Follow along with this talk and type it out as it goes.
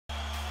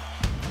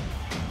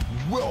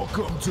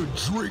Welcome to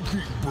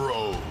Drinkin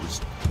Bros,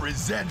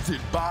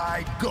 presented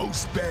by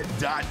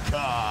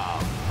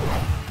GhostBed.com.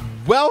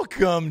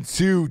 Welcome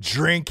to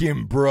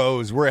Drinkin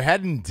Bros. We're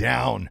heading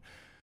down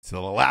to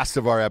the last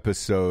of our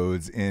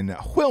episodes in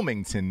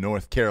Wilmington,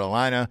 North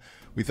Carolina.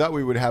 We thought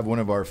we would have one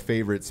of our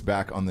favorites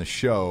back on the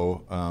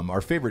show.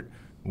 Our favorite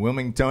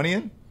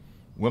Wilmingtonian?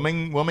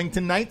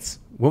 Wilmingtonites?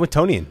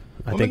 Wilmingtonian.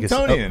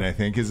 I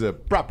think is a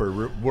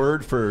proper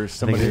word for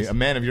somebody, a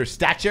man of your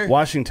stature.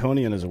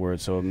 Washingtonian is a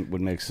word, so it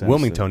would make sense.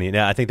 Wilmingtonian.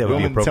 Yeah, I think that would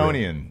be appropriate.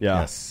 Wilmingtonian. Yeah.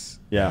 Yes.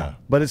 Yeah.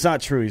 But it's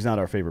not true. He's not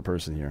our favorite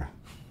person here.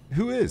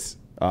 Who is?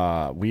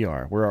 We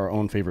are. We're our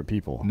own favorite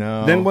people.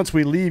 No. Then once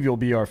we leave, you'll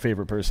be our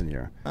favorite person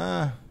here.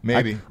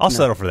 Maybe. I'll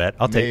settle for that.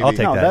 I'll take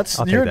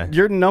that.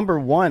 You're number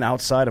one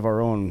outside of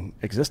our own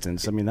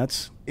existence. I mean,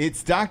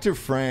 It's Dr.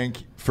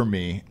 Frank for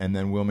me, and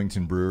then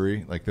Wilmington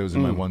Brewery. Like, those are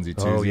my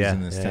onesie-twosies in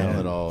this town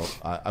that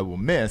I will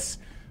miss.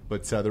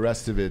 But the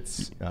rest of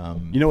it's...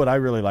 you know what I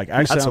really like?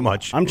 Actually, not so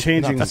much. I'm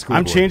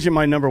changing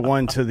my number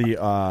one to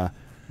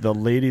the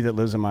lady that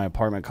lives in my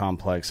apartment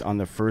complex on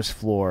the first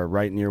floor,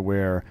 right near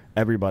where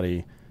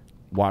everybody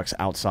walks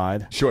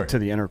outside to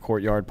the inner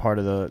courtyard part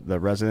of the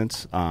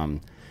residence,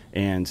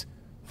 and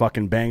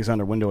fucking bangs on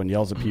her window and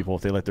yells at people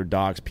if they let their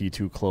dogs pee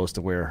too close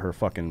to where her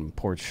fucking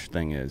porch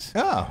thing is.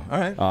 Oh, all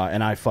right.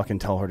 And I fucking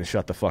tell her to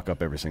shut the fuck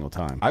up every single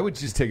time. I would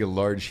just take a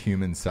large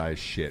human-sized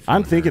shit.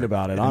 I'm thinking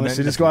about it,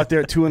 honestly. Just go out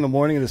there at 2 in the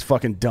morning and just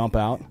fucking dump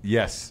out.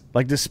 Yes.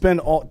 Like, to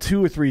spend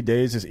 2 or 3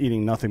 days just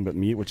eating nothing but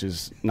meat, which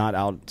is not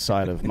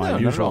outside of my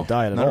usual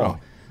diet at all.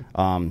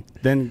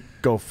 Then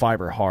go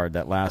fiber hard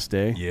that last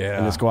day. Yeah.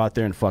 And just go out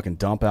there and fucking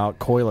dump out,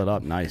 coil it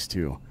up nice,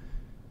 too.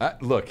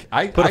 Look,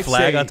 put a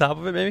flag on top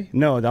of it, maybe?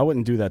 No, I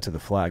wouldn't do that to the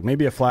flag.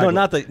 Maybe a flag. No,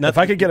 not if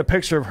I could get a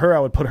picture of her, I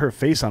would put her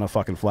face on a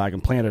fucking flag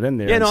and plant it in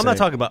there. Yeah, no, I'm not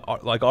talking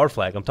about like our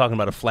flag. I'm talking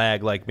about a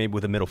flag like maybe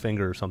with a middle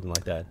finger or something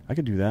like that. I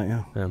could do that,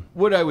 yeah.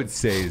 What I would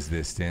say is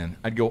this, Dan.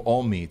 I'd go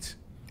all meat.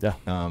 Yeah.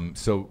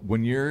 So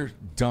when you're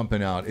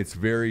dumping out, it's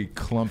very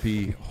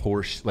clumpy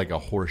horse, like a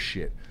horse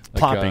shit.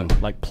 Plopping,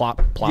 like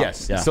plop, plop.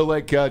 Yes. Yeah. So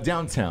like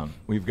downtown,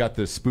 we've got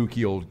the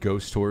spooky old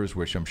ghost tours,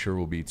 which I'm sure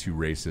will be too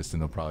racist,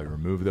 and they'll probably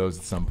remove those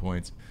at some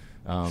point.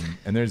 And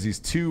there's these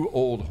 2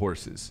 old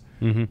horses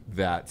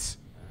that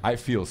I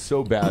feel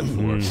so bad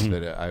for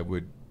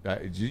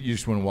that you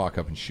just want to walk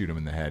up and shoot them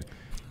in the head.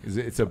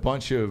 It's a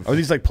bunch of... Are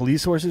these like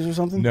police horses or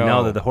something?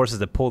 No, they're the horses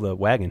that pull the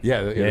wagon.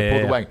 Yeah, they pull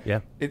the wagon.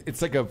 Yeah.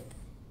 It's like a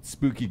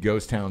spooky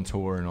ghost town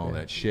tour and all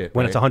that shit.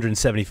 When it's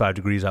 175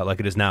 degrees out like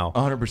it is now.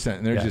 100%.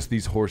 And they're just,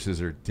 these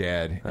horses are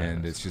dead.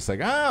 And it's just like,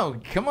 oh,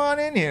 come on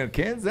in here,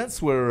 kids.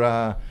 That's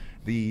where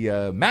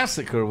the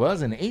massacre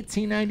was in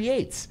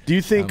 1898. Do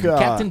you think...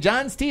 Captain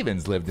John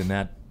Stevens lived in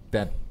that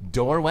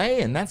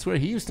doorway, and that's where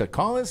he used to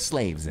call his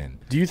slaves in.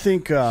 Do you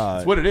think...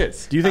 That's what it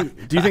is. Do you think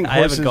horses... I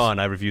haven't gone.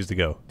 I refuse to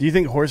go. Do you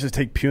think horses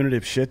take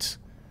punitive shits?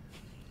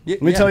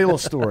 Let me tell you a little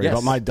story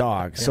about my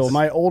dog. Yes. So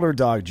my older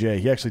dog, Jay,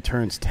 he actually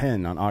turns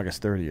 10 on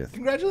August 30th.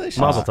 Congratulations.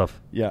 Mazel tov.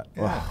 Yeah.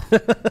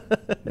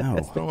 No.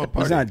 Let's throw him a party.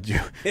 He's not Jew.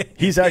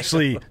 He's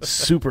actually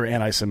super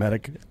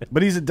anti-Semitic,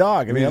 but he's a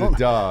dog. I mean, he's a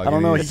dog. I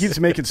don't know. He keeps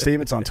making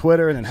statements on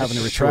Twitter and then having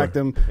to retract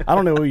them. I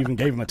don't know who even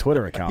gave him a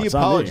Twitter account. He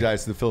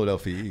apologized to the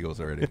Philadelphia Eagles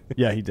already.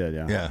 Yeah, he did,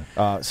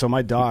 yeah. So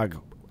my dog...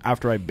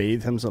 After I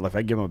bathe him, so if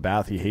I give him a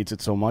bath, he hates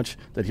it so much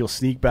that he'll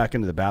sneak back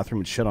into the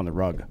bathroom and shit on the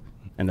rug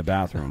in the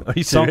bathroom. Are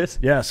you serious?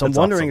 So I'm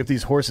wondering if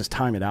these horses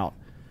time it out.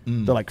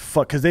 They're like,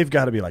 fuck, because they've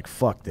got to be like,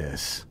 fuck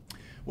this.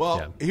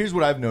 Well, here's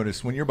what I've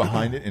noticed. When you're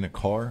behind it in a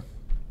car,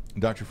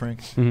 Dr.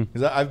 Frank,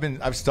 because I've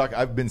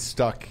been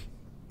stuck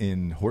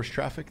in horse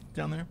traffic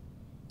down there,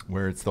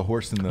 where it's the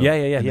horse and the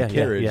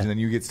carriage, and then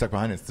you get stuck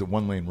behind it. It's a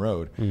 1-lane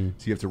road, so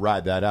you have to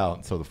ride that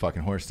out, so the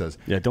fucking horse does.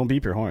 Yeah, don't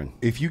beep your horn.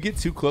 If you get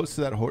too close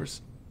to that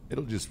horse,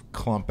 it'll just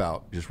clump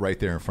out just right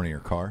there in front of your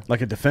car.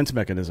 Like a defense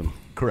mechanism.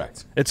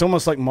 Correct. It's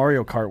almost like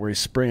Mario Kart where he's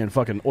spraying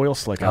fucking oil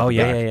slick out the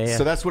back. Yeah.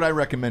 So that's what I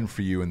recommend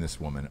for you and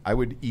this woman. I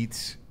would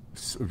eat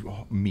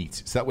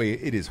meat. So that way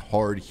it is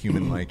hard,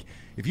 human-like.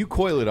 If you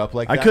coil it up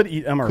like that... I could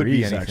eat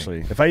MREs, actually.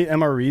 If I ate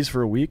MREs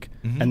for a week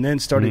and then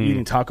started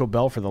eating Taco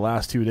Bell for the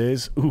last 2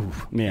 days, ooh,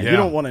 man, you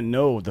don't want to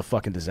know the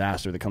fucking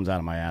disaster that comes out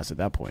of my ass at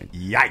that point.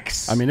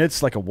 Yikes. I mean,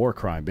 it's like a war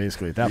crime,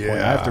 basically, at that point.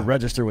 I have to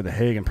register with the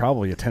Hague and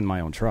probably attend my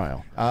own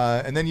trial.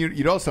 And then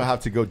you'd also have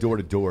to go door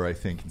to door, I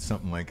think, in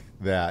something like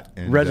that.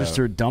 And,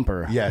 registered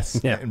dumper.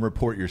 Yes, and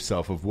report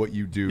yourself of what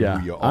you do,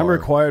 who you are. I'm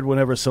required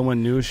whenever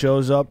someone new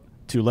shows up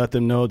to let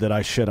them know that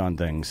I shit on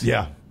things.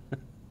 Yeah.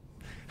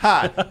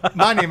 Hi,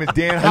 my name is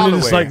Dan Holloway.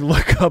 And just like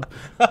look up.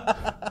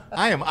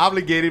 I am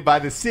obligated by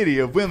the city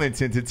of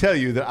Wilmington to tell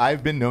you that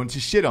I've been known to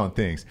shit on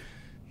things.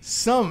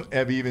 Some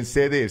have even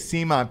said they have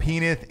seen my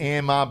penis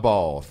and my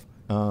balls.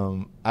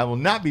 I will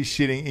not be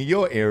shitting in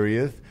your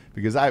areas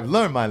because I've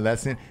learned my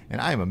lesson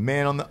and I am a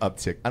man on the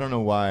uptick. I don't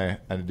know why I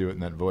had to do it in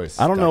that voice.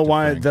 I don't know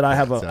why that I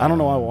have a. I don't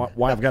know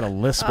why I've got a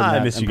lisp in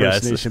that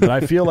impersonation, but I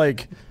feel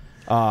like.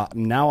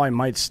 Now I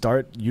might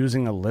start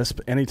using a lisp.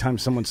 Anytime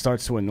someone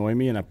starts to annoy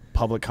me in a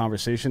public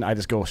conversation, I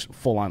just go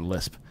full on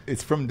lisp.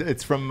 It's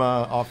from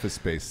Office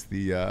Space,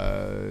 the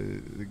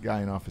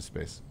guy in Office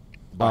Space.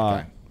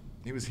 Black guy.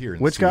 He was here in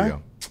which the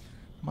studio. Guy?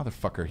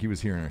 Motherfucker, he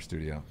was here in our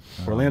studio.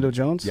 Orlando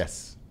Jones?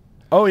 Yes.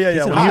 Oh,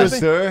 yeah.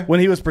 When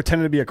he was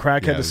pretending to be a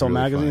crackhead to sell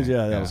really magazines. funny.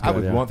 Yeah, that was good. I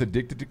was once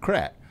addicted to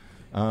crack.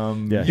 He's a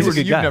good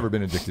guy. You've never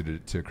been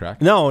addicted to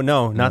crack? No,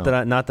 not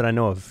that I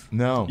know of.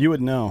 No. You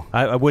would know.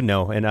 I would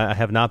know, and I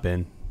have not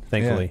been,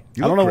 thankfully.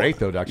 You look great,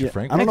 though, Dr.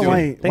 Frank. I don't know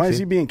why is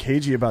he being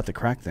cagey about the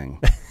crack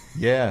thing?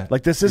 Yeah.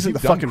 Like, this isn't the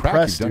fucking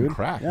press, dude.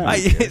 Crack. Yeah.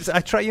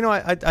 I try,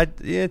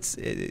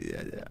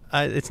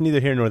 it's neither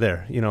here nor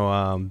there.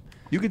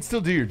 You could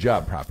still do your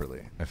job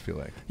properly, I feel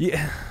like.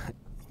 Yeah.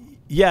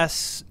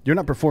 Yes. You're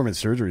not performing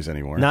surgeries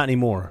anymore. Not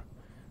anymore.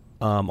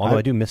 Although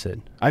I do miss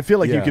it. I feel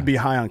like you could be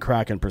high on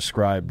crack and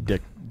prescribe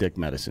dick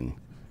medicine.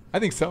 I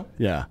think so.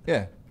 Yeah.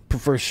 Yeah.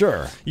 For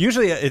sure.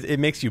 Usually it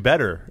makes you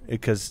better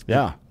because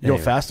you go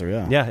faster.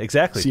 Yeah,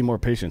 exactly. See more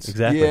patients.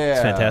 Exactly. Yeah.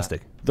 It's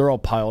fantastic. They're all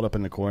piled up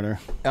in the corner.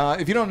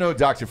 If you don't know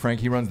Dr. Frank,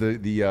 he runs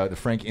the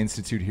Frank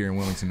Institute here in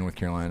Wilmington, North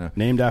Carolina.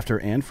 Named after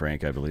Anne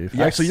Frank, I believe.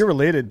 Yes. Actually, you're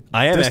related.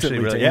 I am distantly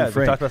actually. to Anne Frank.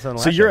 We talked about that on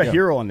the so last you're show. a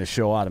hero on this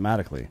show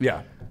automatically.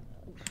 Yeah.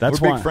 We're big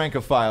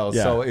Francophiles.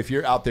 Yeah. So if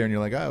you're out there and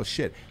you're like, oh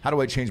shit, how do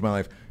I change my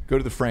life? Go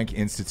to the Frank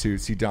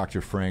Institute, see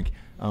Dr. Frank.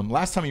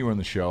 Last time you were on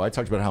the show, I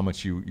talked about how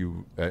much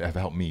you have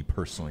helped me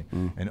personally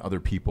and other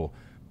people.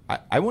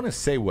 I want to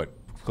say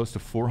close to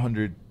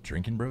 400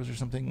 Drinkin Bros or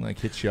something like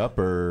hits you up,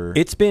 or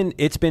it's been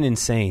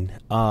insane.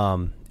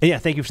 Yeah,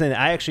 thank you for saying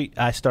that.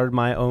 I started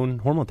my own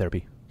hormone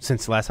therapy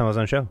since the last time I was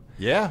on the show.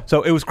 Yeah.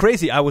 So it was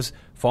crazy. I was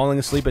falling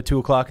asleep at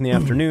 2:00 in the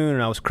afternoon,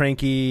 and I was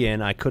cranky,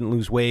 and I couldn't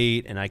lose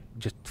weight, and I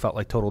just felt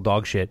like total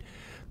dog shit.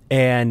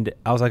 And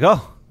I was like,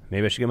 oh,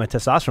 maybe I should get my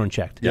testosterone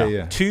checked.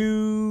 Yeah.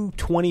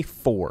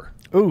 224.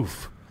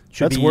 Oof.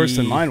 That's worse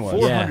than mine was.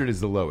 400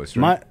 is the lowest,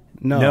 right?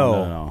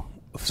 No.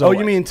 So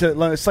you mean it's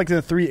like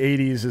the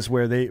 380s is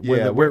where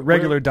where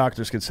regular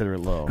doctors consider it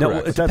low. No,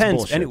 Correct. it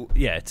depends.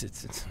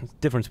 It's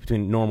difference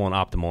between normal and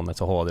optimal, and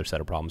that's a whole other set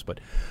of problems. But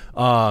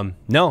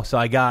no, so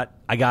I got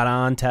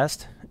on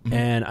test,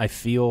 and I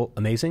feel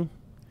amazing.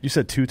 You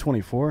said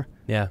 224?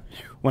 Yeah.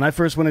 When I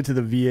first went into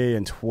the VA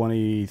in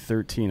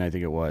 2013, I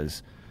think it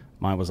was,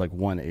 mine was like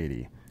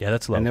 180. Yeah,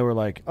 that's low. And they were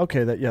like,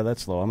 okay,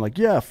 that's low. I'm like,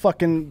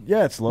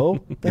 it's low.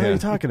 What the hell are you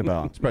talking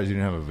about? I'm surprised you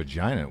didn't have a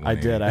vagina at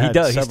 180. I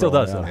did. He still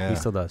does, though. Yeah. He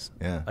still does.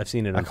 Yeah. I've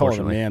seen it, I call it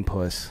a unfortunately. man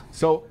puss.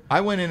 So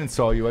I went in and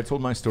saw you. I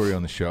told my story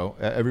on the show.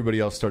 Everybody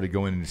else started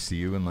going in to see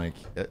you, and like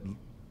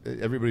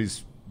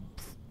everybody's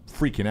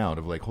freaking out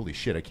of like, holy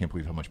shit, I can't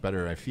believe how much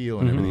better I feel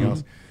and everything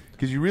else.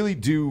 Because you really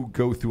do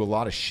go through a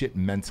lot of shit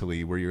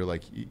mentally where you're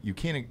like, you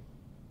can't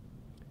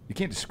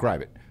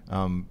describe it.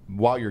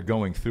 While you're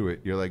going through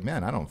it, you're like,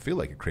 man, I don't feel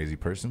like a crazy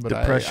person, but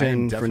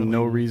depression I for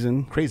no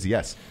reason. Crazy,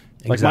 yes.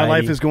 Like Anxiety, my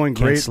life is going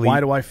great. sleep.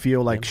 Why do I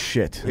feel like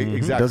shit? Exactly.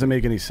 It doesn't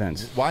make any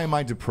sense. Why am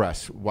I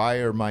depressed? Why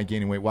am I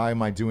gaining weight? Why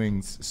am I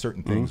doing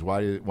certain things?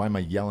 Why am I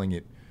yelling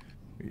at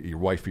your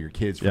wife or your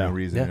kids for no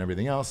reason and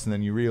everything else? And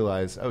then you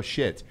realize, oh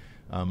shit,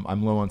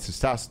 I'm low on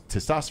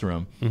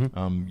testosterone.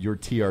 Your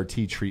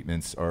TRT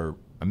treatments are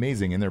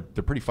amazing, and they're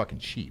pretty fucking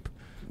cheap.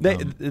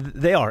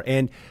 They are,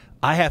 and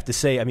I have to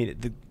say, I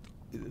mean,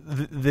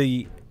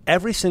 the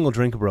every single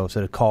Drinkin Bros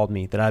that have called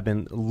me that I've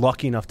been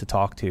lucky enough to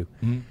talk to,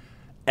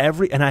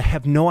 and I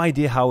have no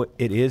idea how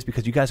it is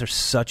because you guys are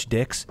such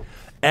dicks.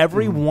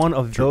 Every one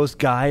of those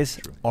guys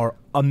are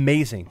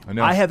amazing.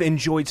 I have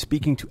enjoyed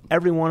speaking to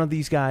every one of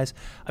these guys.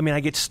 I mean,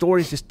 I get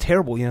stories just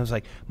terrible. It's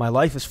like my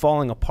life is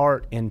falling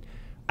apart and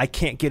I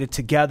can't get it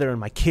together, and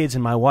my kids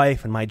and my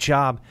wife and my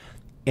job,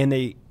 and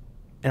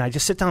I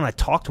just sit down and I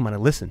talk to them and I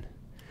listen.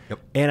 Yep.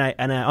 And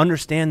I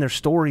understand their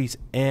stories,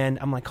 and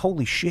I'm like,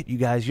 holy shit, you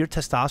guys, your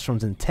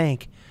testosterone's in the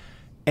tank.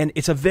 And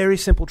it's a very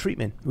simple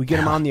treatment. We get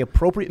them on the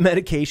appropriate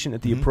medication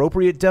at the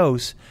appropriate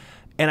dose,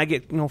 and I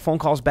get phone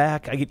calls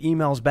back, I get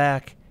emails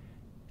back.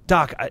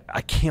 Doc,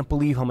 I can't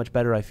believe how much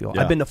better I feel.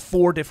 I've been to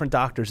 4 different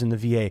doctors in the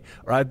VA,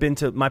 or I've been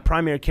to my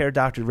primary care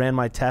doctor, ran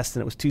my test,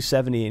 and it was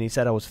 270, and he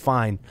said I was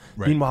fine.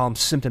 Right. Meanwhile, I'm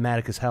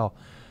symptomatic as hell.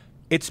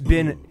 It's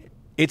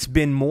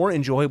been more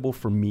enjoyable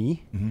for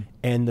me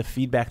and the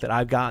feedback that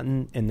I've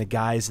gotten and the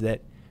guys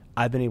that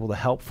I've been able to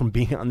help from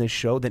being on this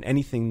show than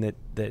anything that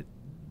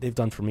they've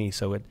done for me.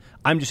 So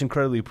I'm just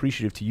incredibly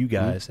appreciative to you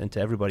guys and to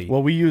everybody.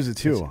 Well, we use it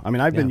too. I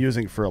mean, I've been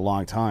using it for a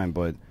long time,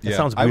 but it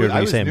sounds weird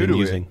when you say I've been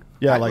using.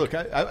 Yeah,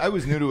 I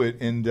was new to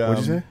it, and what'd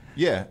you say?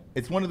 Yeah,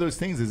 it's one of those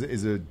things.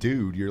 As a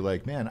dude, you're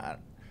like, man,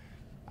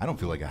 I don't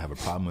feel like I have a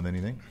problem with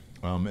anything,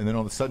 and then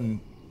all of a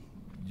sudden,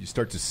 you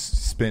start to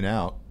spin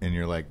out, and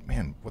you're like,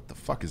 man, what the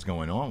fuck is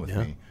going on with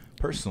me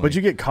personally? But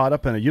you get caught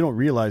up in it. You don't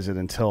realize it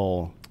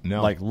until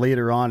like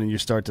later on, and you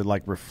start to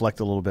like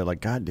reflect a little bit.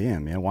 Like, God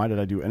damn, man, why did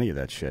I do any of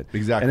that shit?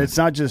 Exactly. And it's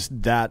not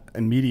just that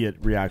immediate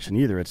reaction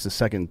either. It's the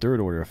second and third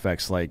order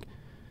effects. Like,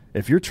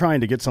 if you're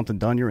trying to get something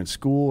done, you're in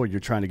school, or you're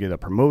trying to get a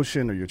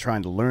promotion, or you're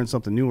trying to learn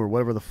something new, or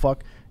whatever the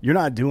fuck, you're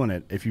not doing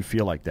it if you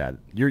feel like that.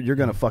 You're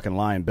gonna fucking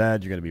lie in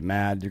bed. You're gonna be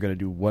mad. You're gonna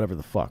do whatever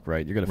the fuck,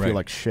 right? You're gonna feel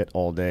like shit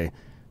all day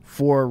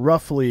for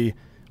roughly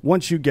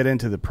once you get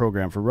into the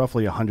program for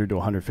roughly $100 to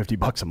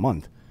 $150 a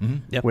month,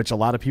 which a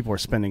lot of people are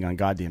spending on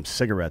goddamn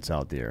cigarettes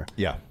out there,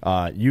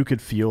 you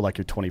could feel like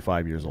you're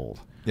 25 years old.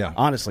 Yeah.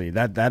 Honestly,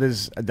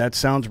 that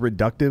sounds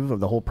reductive of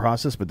the whole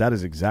process, but that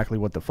is exactly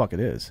what the fuck it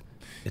is.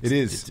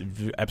 It's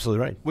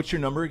absolutely right. What's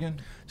your number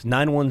again? It's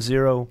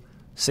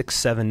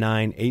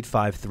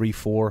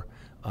 910-679-8534.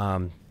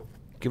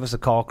 Give us a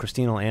call.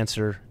 Christine will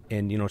answer.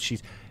 And,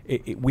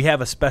 we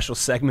have a special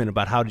segment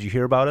about how did you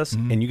hear about us,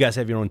 and you guys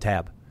have your own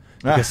tab.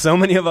 Because so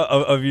many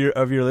of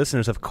your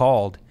listeners have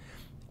called,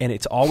 and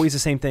it's always the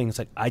same thing. It's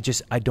like, I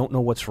don't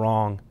know what's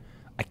wrong.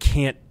 I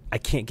can't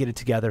get it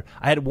together.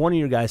 I had one of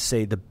your guys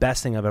say the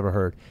best thing I've ever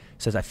heard.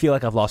 Says, I feel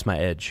like I've lost my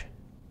edge.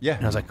 Yeah.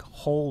 And I was like,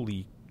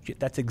 holy shit,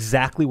 that's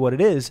exactly what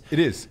it is. It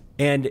is.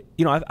 And,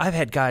 I've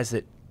had guys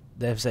that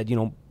have said,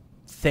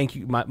 thank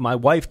you. My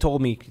wife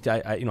told me,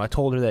 I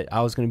told her that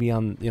I was going to be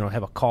on,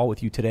 have a call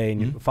with you today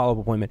and a follow-up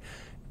appointment.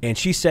 And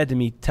she said to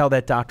me, tell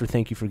that doctor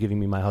thank you for giving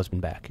me my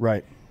husband back.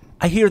 Right.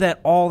 I hear that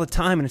all the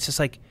time, and it's just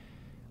like,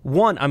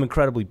 one, I'm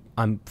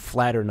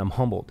flattered and I'm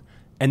humbled.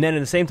 And then at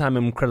the same time,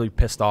 I'm incredibly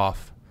pissed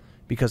off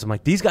because I'm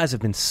like, these guys have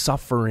been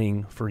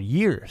suffering for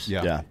years.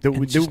 Yeah.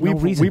 We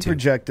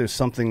project there's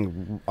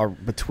something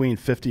between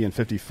 50 and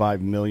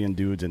 55 million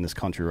dudes in this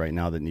country right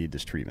now that need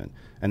this treatment.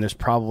 And there's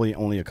probably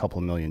only a couple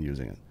of million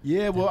using it.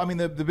 Yeah, well, I mean,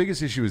 the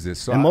biggest issue is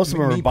this. So and most of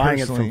them are buying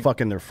it from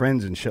fucking their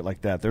friends and shit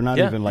like that. They're not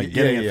even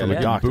getting it from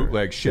a doctor.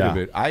 Bootleg shit of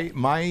it.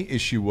 My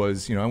issue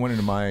was, I went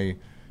into my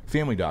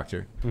family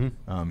doctor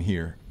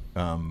here,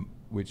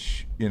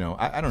 which,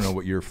 I don't know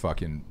what your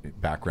fucking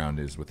background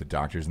is with the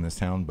doctors in this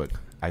town, but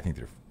I think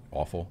they're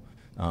awful.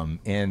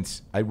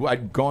 And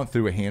I'd gone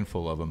through a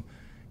handful of them,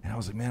 and I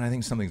was like, man, I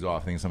think something's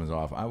off.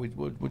 I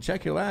would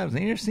check your labs,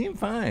 and you seem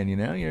fine,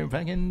 your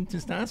fucking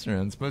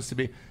testosterone's supposed to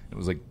be. It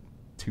was like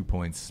 2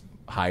 points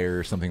higher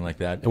or something like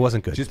that. It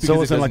wasn't good. Just because it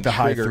doesn't like the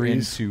high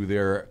threes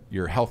into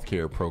your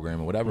healthcare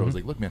program or whatever. I was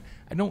like, look, man,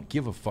 I don't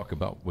give a fuck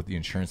about what the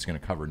insurance is going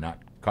to cover, not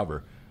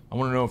cover. I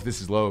want to know if this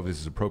is low, if this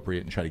is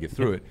appropriate, and try to get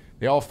through it.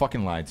 They all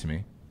fucking lied to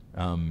me.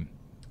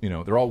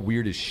 They're all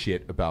weird as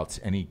shit about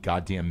any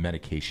goddamn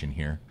medication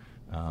here.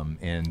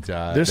 Then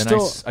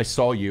I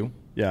saw you.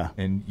 Yeah.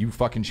 And you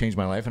fucking changed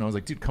my life. And I was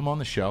like, dude, come on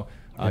the show.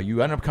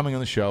 You end up coming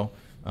on the show.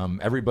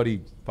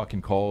 Everybody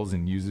fucking calls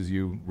and uses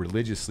you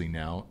religiously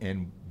now.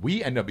 And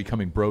we end up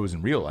becoming bros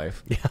in real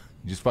life. Yeah.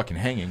 Just fucking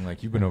hanging.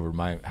 Like, you've been over to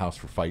my house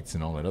for fights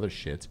and all that other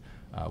shit.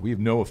 We have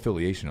no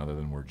affiliation other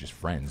than we're just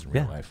friends in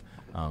real life.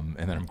 And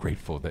then I'm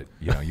grateful that,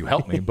 you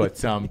helped me. But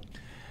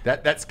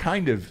that's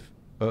kind of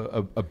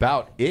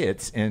about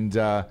it. And,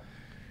 I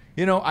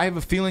have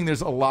a feeling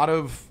there's a lot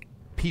of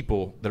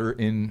people that are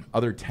in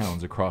other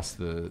towns across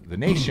the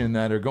nation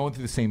that are going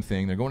through the same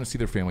thing. They're going to see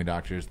their family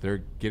doctors.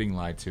 They're getting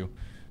lied to.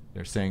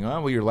 They're saying,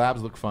 oh, well, your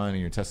labs look fine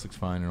and your tests look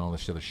fine and all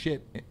this other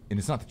shit. And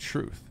it's not the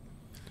truth.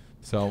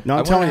 So I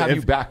want to have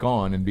you back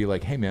on and be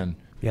like, hey, man.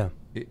 Yeah.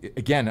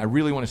 Again, I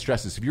really want to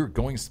stress this. If you're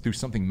going through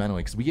something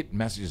mentally, because we get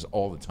messages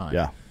all the time.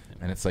 Yeah.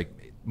 And it's like,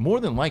 more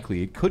than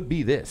likely, it could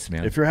be this,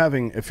 man. If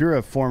you're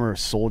a former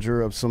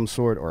soldier of some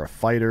sort or a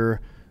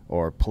fighter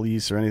or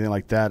police or anything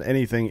like that,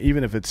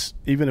 even if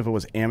it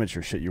was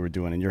amateur shit you were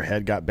doing and your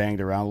head got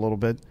banged around a little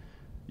bit,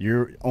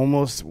 you're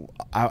almost,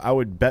 I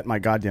would bet my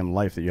goddamn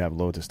life that you have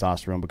low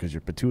testosterone because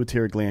your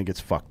pituitary gland gets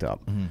fucked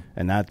up. Mm-hmm.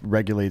 And that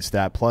regulates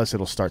that. Plus,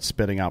 it'll start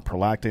spitting out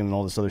prolactin and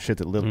all this other shit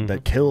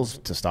that kills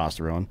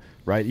testosterone,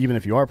 right? Even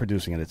if you are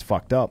producing it, it's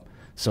fucked up.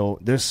 So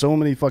there's so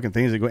many fucking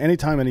things that go.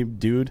 Anytime any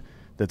dude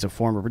that's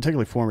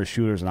particularly former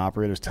shooters and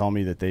operators tell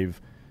me that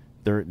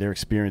they're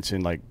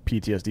experiencing like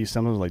PTSD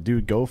symptoms, like,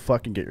 dude, go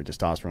fucking get your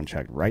testosterone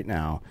checked right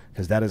now,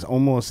 because that is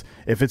almost,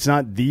 if it's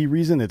not the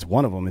reason, it's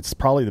one of them. It's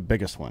probably the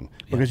biggest one,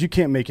 because you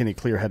can't make any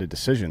clear-headed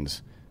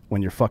decisions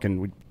when you're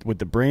fucking with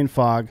the brain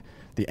fog,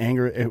 the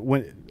anger.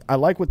 I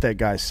like what that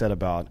guy said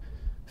about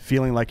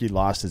feeling like he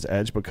lost his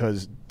edge,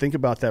 because think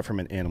about that from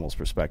an animal's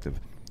perspective.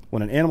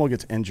 When an animal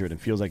gets injured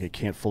and feels like it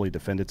can't fully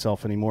defend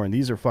itself anymore, and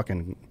these are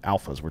fucking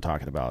alphas we're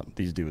talking about.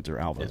 These dudes are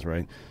alphas,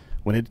 right?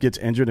 When it gets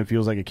injured and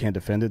feels like it can't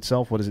defend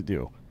itself, what does it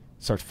do?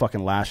 It starts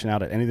fucking lashing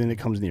out at anything that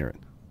comes near it.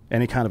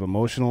 Any kind of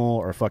emotional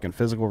or fucking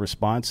physical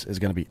response is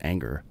going to be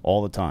anger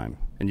all the time.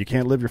 And you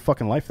can't live your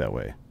fucking life that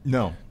way.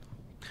 No.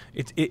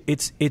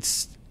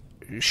 It's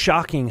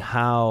shocking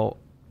how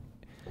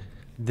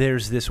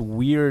there's this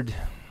weird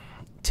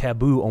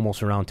taboo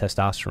almost around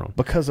testosterone.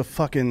 Because of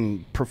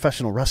fucking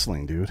professional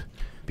wrestling, dude.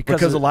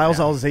 Because of Lyle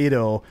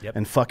Salcedo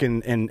and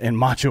fucking and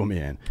Macho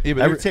Man. Yeah,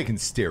 but they're taking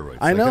steroids.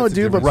 I know,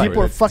 dude, but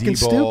people are fucking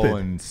stupid.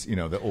 And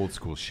the old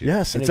school shit.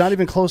 Yes, it's not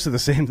even close to the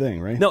same thing,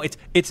 right? No,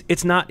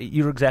 it's not.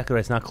 You're exactly right.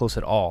 It's not close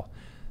at all.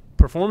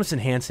 Performance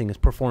enhancing is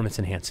performance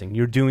enhancing.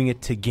 You're doing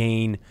it to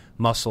gain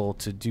muscle,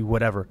 to do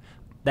whatever.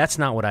 That's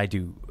not what I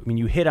do. I mean,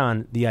 you hit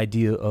on the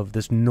idea of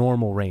this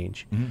normal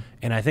range,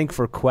 and I think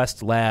for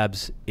Quest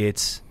Labs,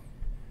 it's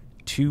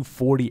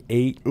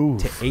 248 to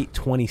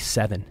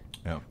 827.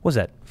 Yeah. What was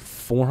that?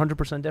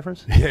 400%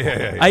 difference?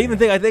 Yeah. I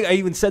think I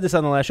even said this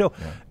on the last show.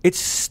 Yeah. It's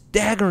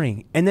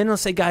staggering. And then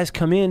let's say guys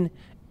come in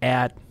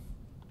at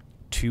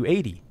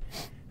 280,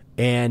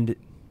 and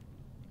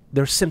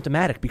they're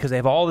symptomatic because they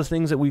have all the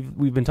things that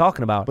we've been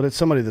talking about. But it's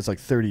somebody that's like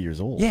 30 years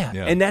old. Yeah.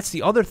 And that's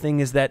the other thing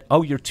is that,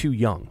 you're too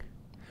young.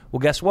 Well,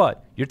 guess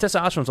what? Your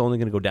testosterone's only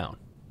going to go down.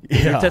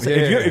 Yeah.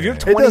 If you're 29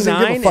 it doesn't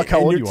give a fuck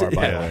how old you are,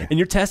 by the way. And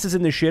your test is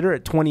in the shitter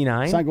at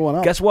 29, it's not going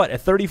up. Guess what? At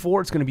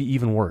 34, it's going to be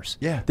even worse.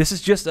 Yeah. This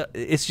is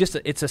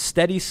it's a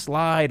steady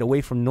slide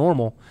away from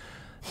normal.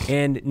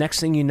 And next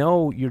thing you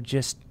know, you're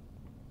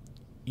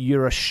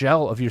a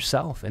shell of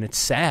yourself, and it's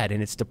sad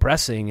and it's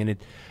depressing, and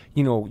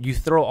you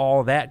throw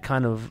all that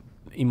kind of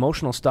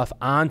emotional stuff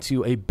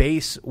onto a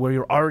base where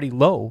you're already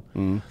low,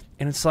 and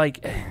it's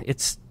like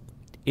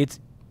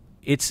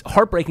it's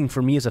heartbreaking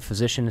for me as a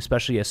physician,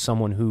 especially as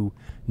someone who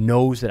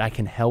knows that I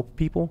can help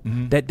people,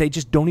 that they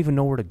just don't even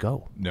know where to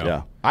go. No,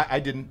 yeah. I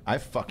didn't. I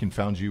fucking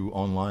found you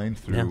online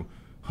through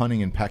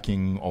hunting and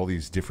pecking all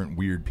these different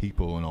weird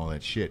people and all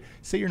that shit.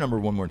 Say your number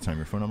one more time.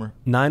 Your phone number?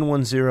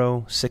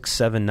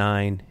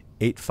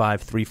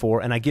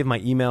 910-679-8534, and I give my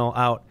email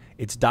out.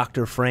 It's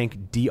Dr.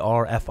 Frank,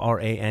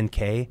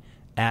 DRFRANK,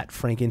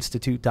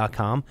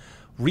 @frankinstitute.com.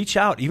 Reach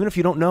out, even if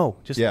you don't know.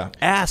 Just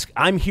ask.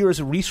 I'm here as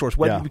a resource.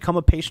 Whether you become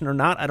a patient or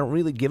not, I don't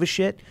really give a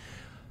shit.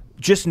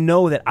 Just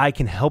know that I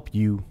can help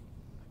you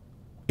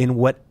in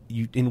what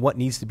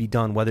needs to be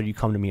done, whether you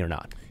come to me or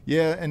not.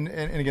 Yeah, and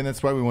again,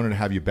 that's why we wanted to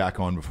have you back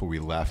on before we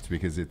left,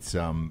 because it's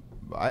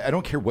I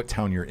don't care what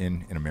town you're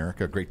in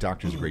America. A great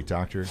doctor is a great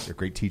doctor. A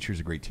great teacher is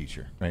a great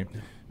teacher, right?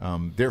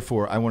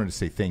 Therefore, I wanted to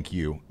say thank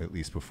you, at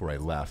least before I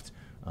left,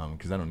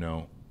 because I don't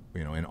know,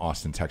 in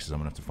Austin, Texas, I'm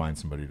going to have to find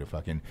somebody to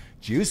fucking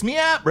juice me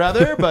out,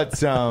 brother.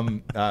 But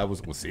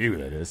we'll see who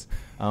that is.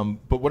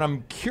 But what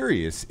I'm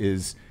curious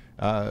is,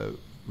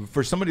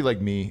 for somebody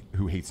like me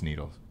who hates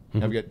needles,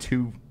 I've got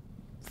two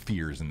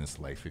fears in this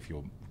life, if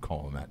you'll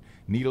call them that.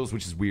 Needles,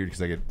 which is weird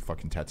because I get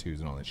fucking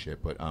tattoos and all that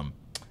shit, but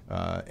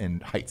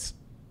and heights,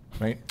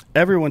 right?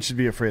 Everyone should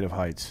be afraid of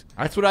heights.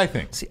 That's what I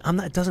think. See, I'm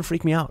not. It doesn't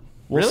freak me out.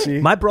 We'll see.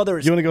 My brother.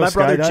 You want to go? My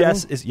brother skydiving?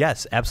 Jess is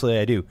yes,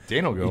 absolutely. I do.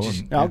 Dan will go.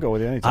 I'll go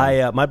with you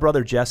anytime. My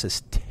brother Jess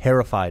is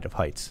terrified of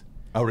heights.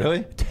 Oh,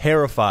 really?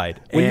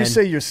 Terrified. When you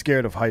say you're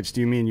scared of heights, do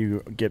you mean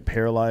you get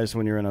paralyzed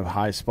when you're in a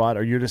high spot,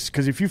 or you're just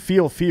because if you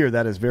feel fear,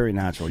 that is very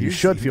natural. You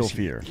should feel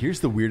fear. Here's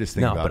the weirdest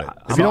thing about it.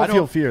 If you don't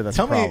feel fear, that's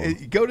a problem. Tell me,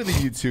 go to the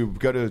YouTube,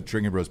 go to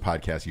Drinkin Bros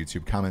podcast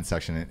YouTube comment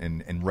section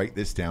and write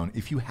this down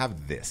if you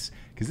have this,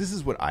 because this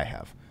is what I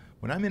have.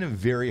 When I'm in a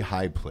very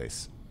high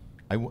place,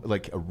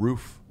 like a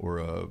roof or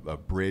a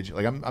bridge,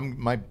 like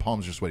my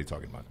palms are sweaty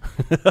talking about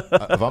it.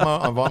 If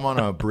I'm on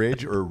a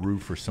bridge or a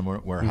roof or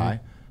somewhere high,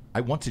 I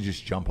want to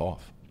just jump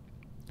off.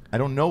 I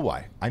don't know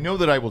why. I know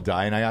that I will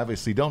die, and I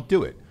obviously don't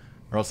do it,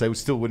 or else I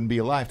still wouldn't be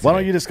alive today. Why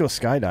don't you just go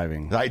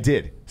skydiving? I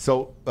did.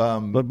 So,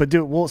 but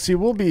dude,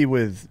 we'll be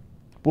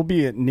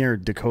near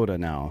Dakota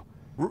now.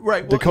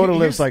 Right. Well, Dakota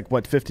lives like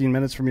 15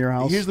 minutes from your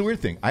house. Here's the weird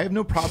thing. I have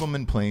no problem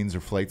in planes or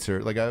flights,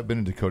 or like I've been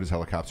in Dakota's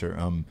helicopter.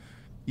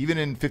 Even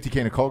in 50K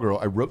and a Call Girl,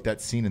 I wrote that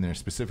scene in there,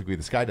 specifically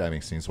the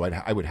skydiving scene, so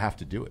I would have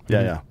to do it.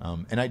 Yeah.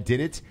 And I did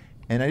it.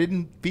 And I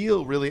didn't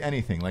feel really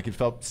anything. Like it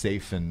felt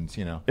safe, and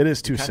it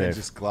is too safe.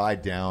 Just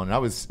glide down.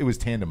 It was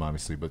tandem,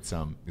 obviously, but this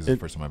is the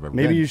first time I've ever.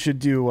 Maybe been. You should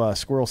do a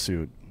squirrel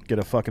suit. Get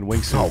a fucking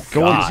wingsuit. Oh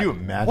God! Could you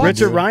imagine?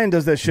 Richard Ryan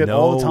does that shit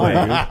all the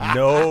time, dude.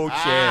 No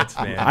chance,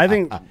 man. I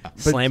think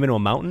slam into a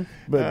mountain.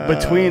 But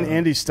between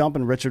Andy Stump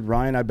and Richard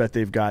Ryan, I bet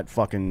they've got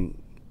fucking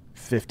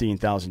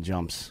 15,000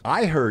 jumps.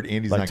 I heard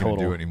Andy's not going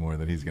to do it anymore.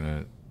 That he's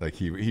going to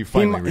he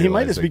finally he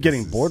might just be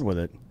getting bored with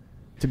it.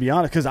 To be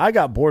honest, because I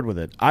got bored with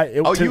it.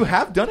 You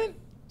have done it?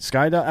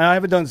 Skydive? I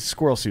haven't done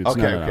squirrel suits.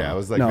 Okay. I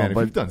was like, man, if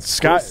you've done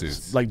squirrel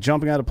suits. Like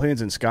jumping out of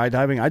planes and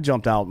skydiving, I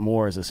jumped out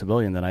more as a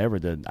civilian than I ever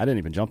did. I didn't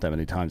even jump that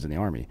many times in the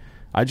Army.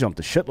 I jumped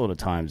a shitload of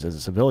times as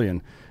a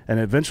civilian, and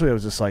eventually I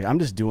was just like, I'm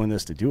just doing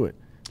this to do it.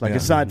 Like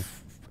it's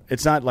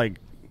not like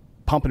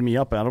pumping me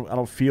up. I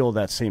don't feel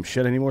that same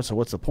shit anymore. So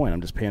what's the point? I'm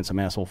just paying some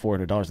asshole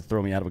 $400 to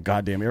throw me out of a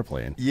goddamn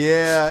airplane.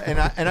 Yeah,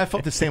 and I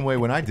felt the same way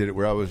when I did it,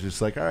 where I was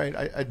just like, all right,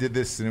 I did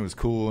this and it was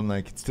cool, and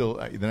like it's still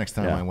the next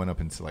time I went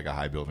up into like a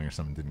high building or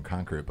something, didn't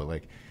conquer it, but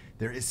like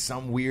there is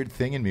some weird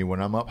thing in me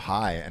when I'm up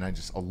high and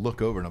I'll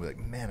look over and I'll be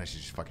like, man, I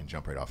should just fucking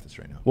jump right off this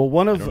right now. Well,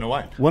 I don't know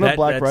why. One of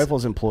Black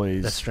Rifle's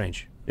employees. That's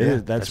strange.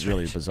 That's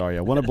really bizarre.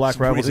 Yeah, one of Black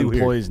Rifle's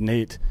employees,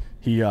 Nate.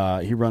 He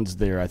runs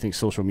their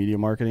social media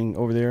marketing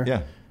over there.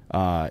 Yeah.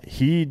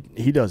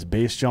 He does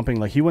base jumping.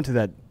 Like he went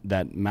to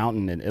that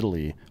mountain in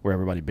Italy where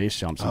everybody base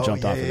jumps and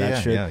jumped off of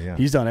that shit. Yeah.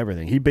 He's done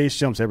everything. He base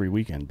jumps every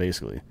weekend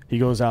basically. He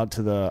goes out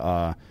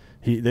to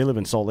they live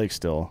in Salt Lake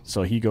still,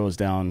 so he goes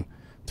down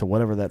to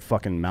whatever that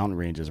fucking mountain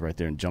range is right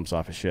there and jumps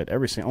off of shit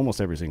almost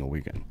every single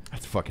weekend.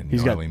 That's fucking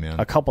He's gnarly, got man.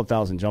 a couple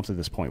thousand jumps at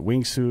this point.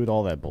 Wingsuit,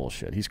 all that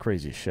bullshit. He's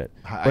crazy as shit.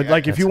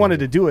 But if you wanted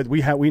to do it,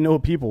 we know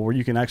people where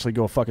you can actually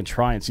go fucking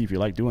try and see if you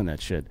like doing that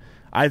shit.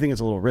 I think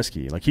it's a little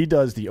risky. Like he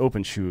does the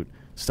open shoot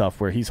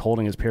stuff where he's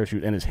holding his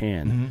parachute in his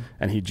hand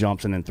and he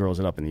jumps and then throws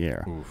it up in the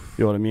air. Oof.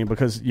 You know what I mean?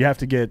 Because it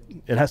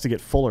has to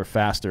get fuller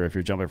faster if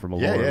you're jumping from a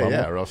lower level.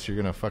 Yeah, or else you're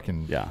gonna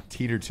fucking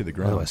teeter to the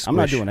ground. I'm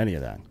not doing any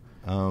of that.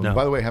 No.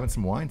 By the way, having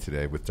some wine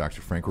today with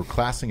Dr. Frank. We're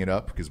classing it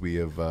up because we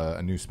have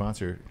a new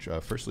sponsor,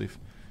 First Leaf.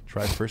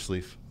 Try First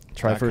Leaf.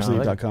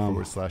 Tryfirstleaf.com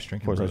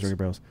 /Drinkin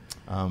Bros.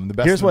 The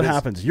best here's what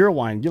happens. You're a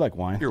wine. You like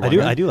wine.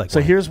 I do like so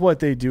wine. Here's what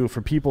they do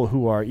for people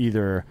who are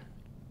either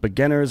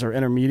beginners or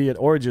intermediate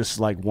or just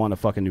like want a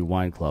fucking new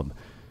wine club.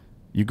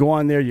 You go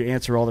on there, you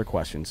answer all their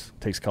questions.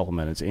 Takes a couple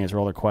minutes. You answer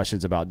all their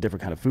questions about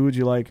different kind of foods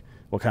you like,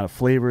 what kind of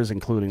flavors,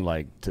 including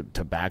like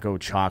tobacco,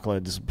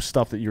 chocolate, just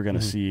stuff that you're going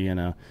to see in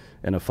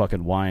a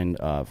fucking wine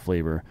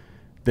flavor.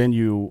 Then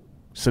you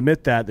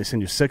submit that. They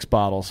send you 6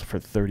 bottles for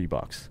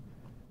 $30.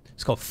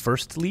 It's called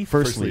First Leaf?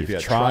 First Leaf. Yeah.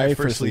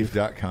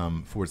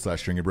 Tryfirstleaf.com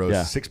 /Drinkin Bros.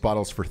 Yeah. 6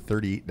 bottles for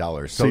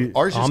 $30. So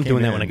ours just I'm came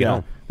doing that in. when I get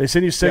home. They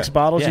send you 6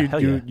 bottles. Yeah,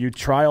 You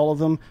try all of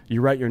them.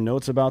 You write your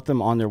notes about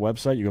them on their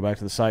website. You go back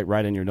to the site,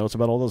 write in your notes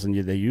about all those, and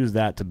they use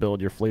that to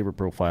build your flavor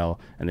profile.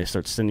 And they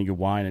start sending you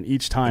wine. And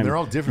each time they're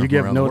all different you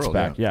give around the notes world,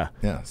 back. yeah.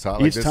 So I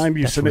like each this. time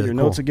you That's submit really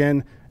your notes cool.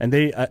 again, and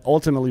they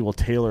ultimately will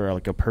tailor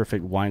like a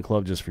perfect wine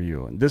club just for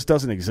you. And this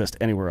doesn't exist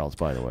anywhere else,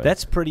 by the way.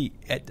 That's pretty.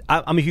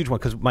 I'm a huge one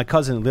because my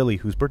cousin Lily,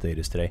 whose birthday it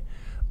is today,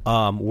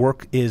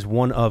 is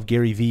one of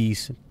Gary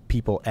V's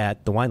people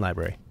at the wine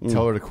library.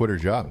 Tell her to quit her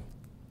job.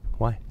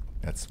 Why?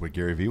 That's what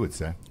Gary Vee would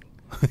say.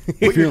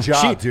 Quit your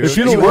job, dude. if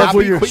you don't love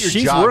what you're- quit your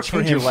she's job, worked for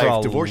change him your for life,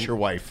 a- divorce your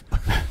wife.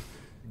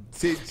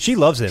 See, She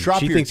loves him. Drop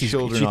She your thinks he's-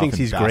 children she off thinks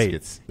in he's great.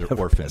 baskets. They're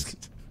orphans.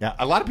 Yeah,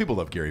 a lot of people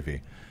love Gary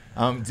Vee.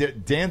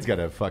 Dan's got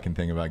a fucking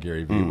thing about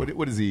Gary Vee.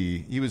 What is he?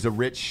 He was a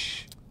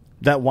rich.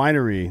 that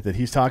winery that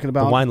he's talking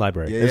about, The wine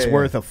library. is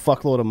worth a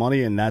fuckload of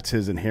money, and that's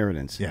his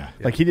inheritance. Yeah.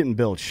 Like, he didn't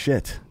build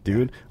shit,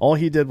 dude. Yeah. All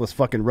he did was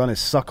fucking run his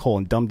suckhole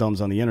and dum-dums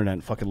on the internet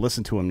and fucking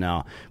listen to him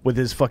now with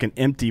his fucking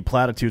empty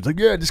platitudes. Like,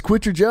 yeah, just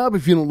quit your job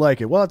if you don't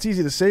like it. Well, it's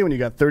easy to say when you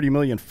got $30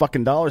 million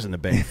fucking dollars in the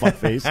bank,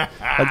 fuckface.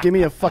 Like, give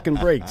me a fucking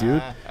break,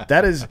 dude.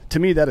 That is, to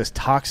me, that is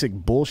toxic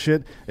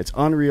bullshit. It's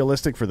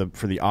unrealistic for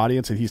the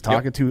audience that he's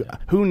talking to.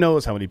 Who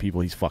knows how many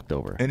people he's fucked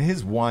over. And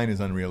his wine is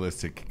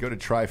unrealistic. Go to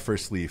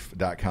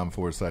tryfirstleaf.com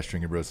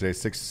 /Drinkin Bros. Today,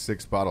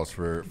 six bottles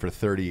for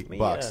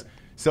 $30.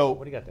 So,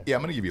 what do you got there? Yeah,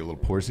 I'm going to give you a little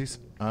poursies.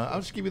 I'll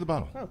just give you the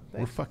bottle.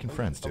 We're fucking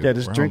friends, dude. Yeah,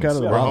 just We're drink homies. out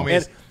of the We're bottle.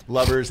 homies,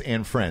 lovers,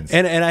 and friends.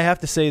 And I have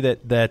to say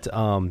that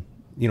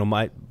you know,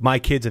 my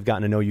kids have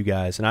gotten to know you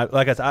guys, and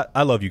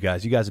I love you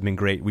guys. You guys have been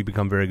great. We've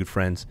become very good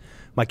friends.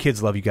 My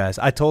kids love you guys.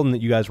 I told them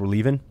that you guys were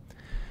leaving,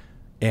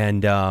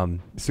 and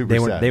Super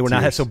sad. they were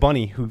not. Tears. So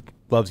Bunny, who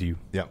loves you,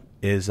 Yeah.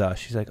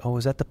 She's like, oh,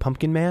 is that the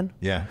Pumpkin Man?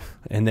 Yeah.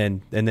 And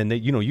then they,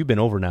 you know, you've been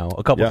over now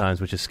a couple Yeah. times,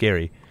 which is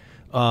scary.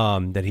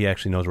 That he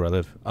actually knows where I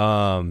live.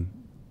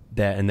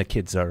 That and the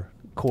kids are.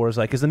 Cora's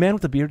like, is the man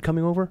with the beard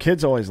coming over?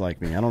 Kids always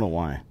like me. I don't know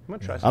why. I'm gonna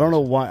try I don't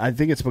know why. I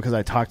think it's because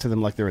I talk to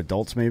them like they're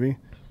adults, maybe.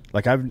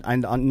 Like,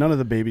 none of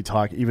the baby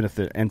talk, even if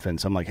they're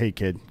infants. I'm like, hey,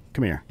 kid,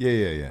 come here.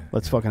 Yeah.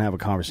 Let's fucking have a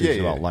conversation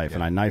Yeah, about life. yeah.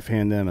 And I knife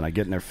hand them, and I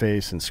get in their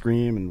face and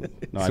scream. And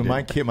So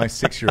my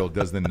 6-year-old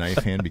does the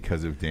knife hand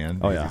because of Dan.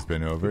 Oh, because yeah. He's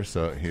been over,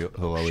 so he'll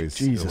always.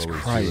 Jesus he'll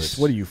always Christ. do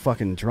it. What are you,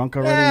 fucking drunk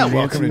already? Yeah, Nancy?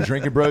 welcome to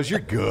Drinkin Bros.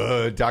 You're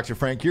good. Dr.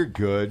 Frank, you're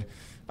good.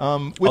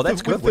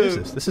 That's good. What is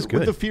this? This is good.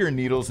 With the fear of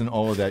needles and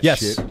all of that Yes,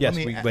 shit. yes,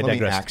 Let we me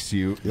digressed. ask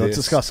you Let's this.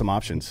 discuss some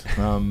options.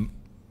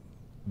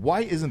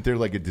 Why isn't there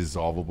like a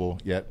dissolvable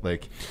yet?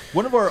 Like,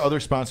 one of our other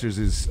sponsors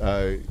is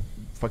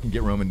fucking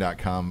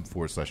GetRoman.com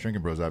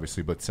 /Drinkin Bros,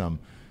 obviously, but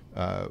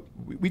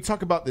we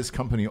talk about this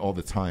company all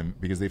the time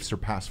because they've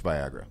surpassed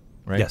Viagra,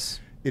 right? Yes.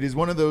 It is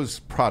one of those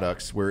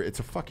products where it's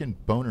a fucking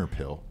boner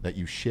pill that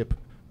you ship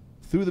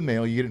through the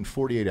mail, you get it in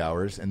 48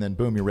 hours, and then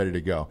boom, you're ready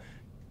to go.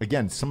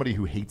 Again, somebody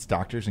who hates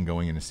doctors and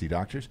going in to see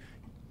doctors,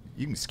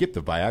 you can skip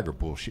the Viagra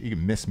bullshit. You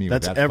can miss me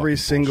That's with that every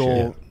fucking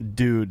single bullshit.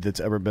 dude that's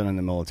ever been in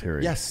the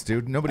military. Yes,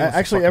 dude. Nobody wants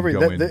Actually, to fucking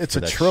go in it's for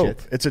a that trope.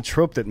 shit. It's a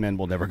trope that men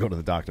will never go to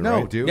the doctor,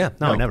 No, right? dude. Yeah,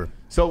 no, never.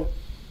 So,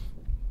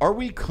 are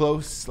we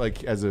close,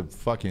 like, as a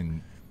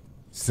fucking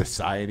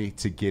society,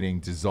 to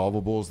getting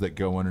dissolvables that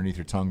go underneath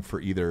your tongue for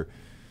either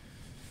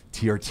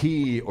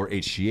TRT or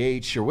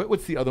HGH, or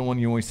what's the other one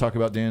you always talk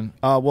about, Dan?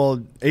 Well,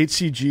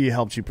 HCG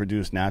helps you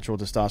produce natural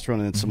testosterone,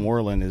 and then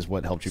Samorelin is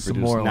what helps you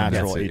produce Samorelin,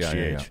 natural that's it.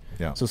 HGH.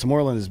 Yeah. So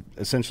Samorelin is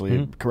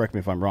essentially, correct me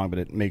if I'm wrong, but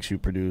it makes you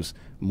produce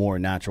more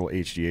natural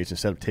HGH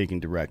instead of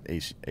taking direct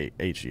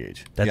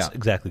HGH. That's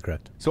exactly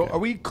correct. So are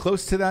we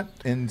close to that?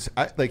 And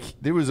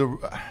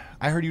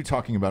I heard you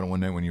talking about it one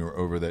night when you were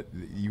over that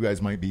you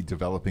guys might be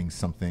developing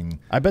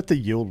something. I bet the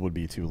yield would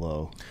be too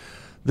low.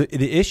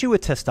 The issue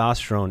with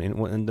testosterone,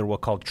 and they're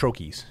what called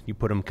troches, you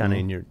put them kind of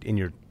in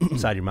your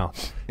inside your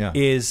mouth,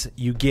 is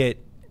you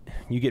get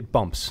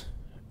bumps.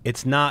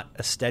 It's not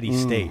a steady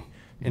state,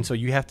 and so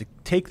you have to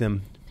take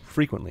them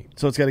frequently.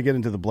 So it's got to get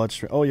into the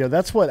bloodstream. Oh yeah,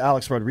 that's what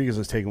Alex Rodriguez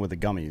was taking with the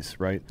gummies,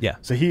 right? Yeah.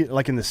 So he,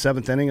 like in the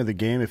 7th inning of the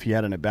game, if he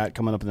had an at bat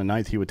coming up in the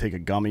 9th, he would take a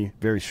gummy,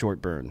 very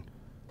short burn.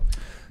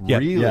 Yeah,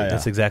 Really? Yeah,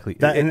 that's exactly.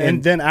 That,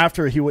 and then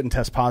after, he wouldn't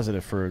test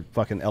positive for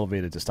fucking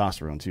elevated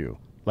testosterone too.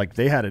 Like,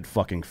 they had it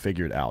fucking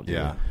figured out. Dude.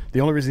 Yeah.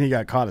 The only reason he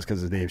got caught is because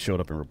his name showed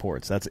up in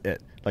reports. That's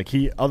it. Like,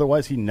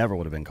 otherwise he never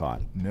would have been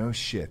caught. No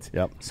shit.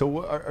 Yep.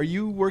 So are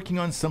you working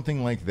on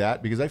something like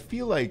that? Because I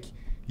feel like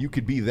you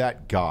could be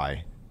that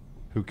guy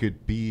who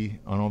could be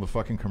on all the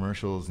fucking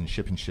commercials and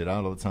shipping shit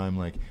out all the time.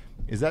 Like,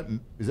 is that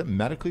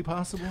medically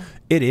possible?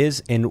 It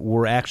is, and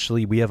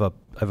we have a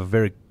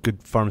very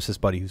good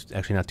pharmacist buddy who's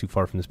actually not too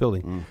far from this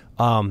building.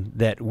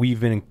 That we've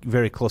been in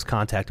very close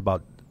contact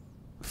about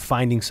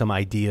finding some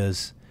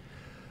ideas.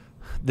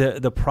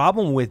 The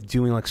problem with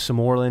doing like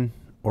Simorelin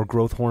or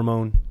growth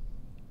hormone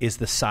is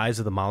the size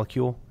of the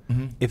molecule.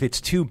 If it's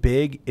too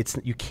big,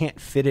 you can't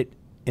fit it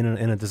in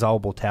a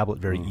dissolvable tablet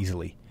very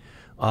easily.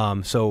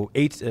 So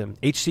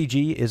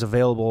HCG is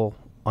available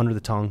under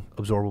the tongue,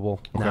 absorbable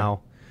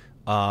now.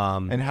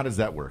 And how does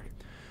that work?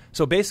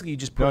 So basically, you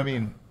just put. No, I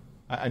mean,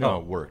 I know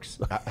it works.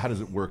 How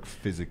does it work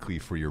physically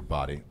for your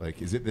body?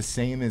 Like, is it the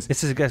same as?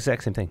 It's the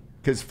exact same thing.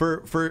 Because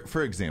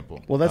for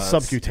example, well, that's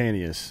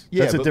subcutaneous.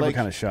 Yeah, that's a different like,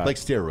 kind of shot, like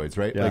steroids,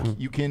 right? Yeah. Like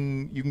you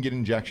can get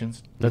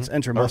injections. That's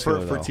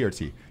intramuscular for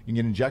TRT. You can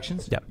get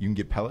injections. Yep. You can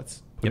get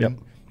pellets put in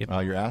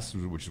your ass,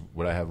 which is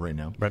what I have right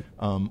now. Right.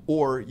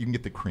 Or you can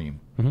get the cream,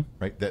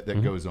 right?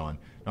 That goes on.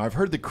 Now I've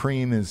heard the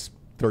cream is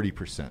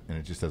 30%, and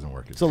it just doesn't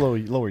work. It's a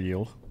lower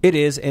yield. It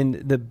is, and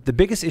the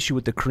biggest issue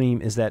with the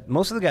cream is that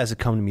most of the guys that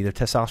come to me, their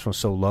testosterone is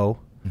so low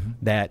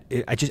that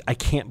I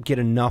can't get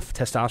enough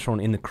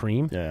testosterone in the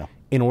cream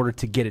in order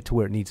to get it to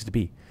where it needs to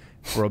be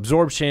for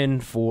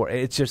absorption.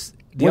 It's just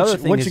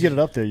once you get it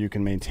up there, you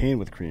can maintain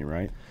with cream,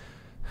 right?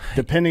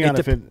 Depending on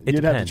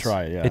you'd have to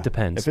try it. Yeah, it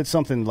depends. If it's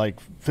something like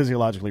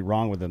physiologically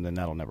wrong with them, then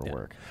that'll never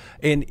work.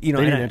 And they need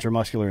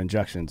intramuscular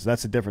injections.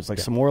 That's the difference. Like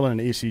Simorelin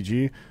and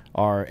HCG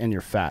are in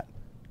your fat.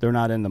 They're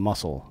not in the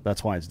muscle.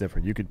 That's why it's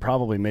different. You could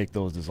probably make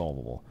those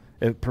dissolvable,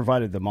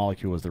 provided the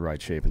molecule was the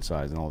right shape and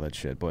size and all that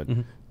shit. But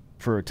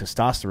for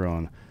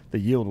testosterone, the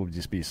yield would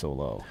just be so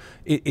low.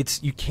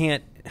 You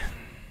can't.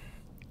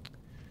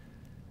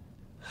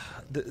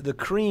 The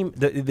cream.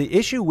 The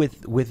issue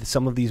with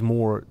some of these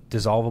more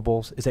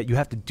dissolvables is that you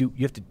have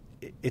to.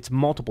 It's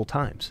multiple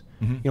times.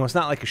 It's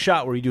not like a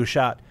shot where you do a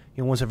shot.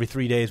 Once every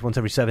 3 days, once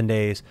every 7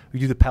 days. You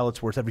do the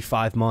pellets where it's every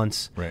 5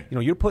 months. Right.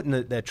 You're putting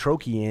that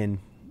troche in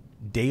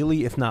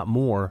daily, if not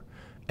more,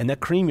 and that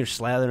cream you're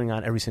slathering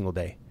on every single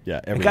day.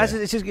 Yeah, every guys, day.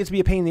 It's just gets to be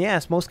a pain in the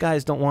ass. Most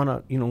guys don't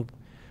want to,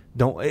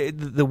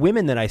 the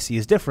women that I see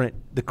is different.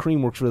 The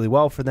cream works really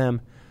well for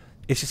them.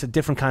 It's just a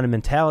different kind of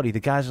mentality. The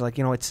guys are like,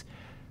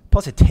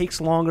 plus it takes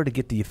longer to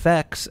get the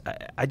effects.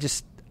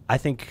 I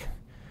think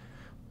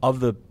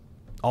of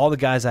all the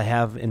guys I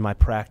have in my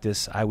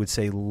practice, I would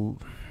say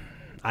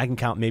I can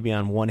count maybe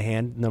on one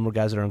hand the number of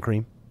guys that are on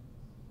cream.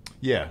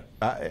 Yeah,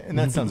 and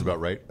that sounds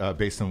about right,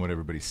 based on what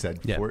everybody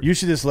said before. You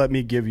should just let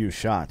me give you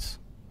shots.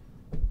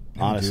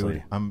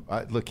 Honestly,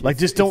 look,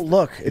 just don't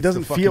look. It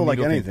doesn't feel like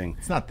anything.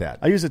 It's not that.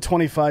 I use a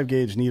 25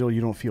 gauge needle.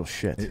 You don't feel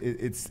shit.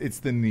 It's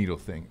the needle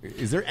thing.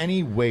 Is there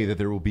any way that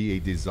there will be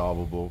a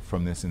dissolvable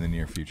from this in the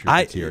near future?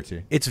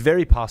 TRT. It's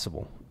very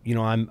possible.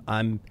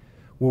 We're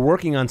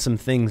working on some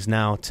things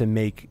now to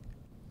make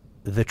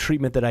the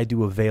treatment that I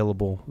do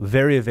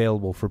very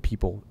available for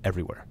people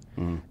everywhere.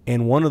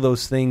 And one of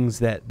those things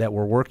that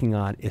we're working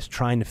on is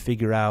trying to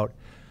figure out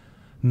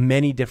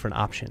many different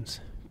options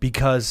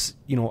because,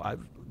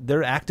 there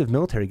are active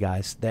military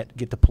guys that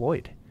get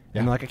deployed.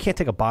 And they're like, I can't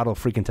take a bottle of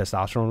freaking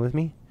testosterone with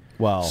me.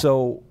 Well,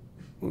 so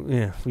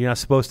you're not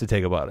supposed to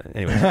take a bottle.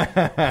 Anyway.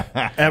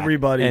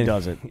 Everybody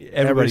does it.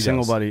 Every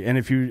single does. buddy. And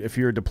if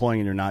you're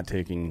deploying and you're not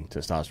taking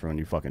testosterone,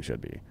 you fucking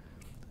should be.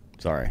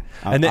 Sorry.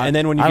 And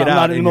then when you get out, I'm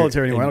not in the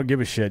military anymore. I don't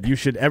give a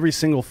shit. Every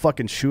single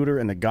fucking shooter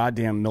in the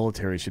goddamn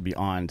military should be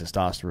on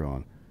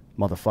testosterone,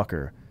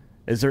 motherfucker.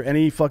 Is there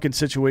any fucking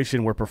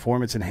situation where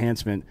performance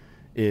enhancement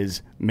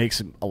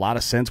makes a lot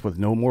of sense with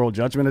no moral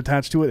judgment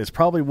attached to it? It's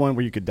probably one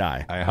where you could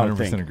die. I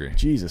 100% agree.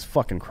 Jesus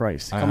fucking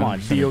Christ. Come on,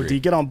 DOD,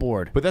 get on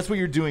board. But that's what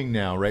you're doing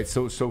now, right?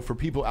 So for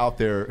people out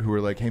there who are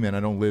like, hey, man, I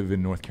don't live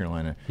in North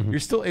Carolina, you're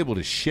still able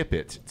to ship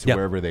it to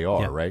wherever they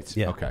are, right?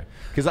 Yeah. Okay.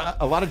 Because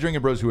a lot of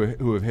Drinkin Bros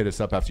who have hit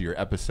us up after your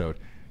episode,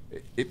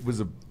 it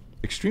was an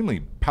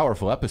extremely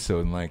powerful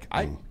episode, and like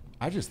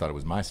I just thought it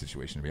was my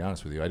situation, to be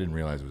honest with you. I didn't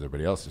realize it was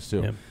everybody else's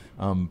too. Yeah.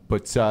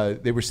 But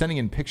they were sending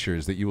in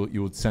pictures that you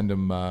would send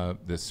them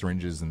the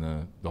syringes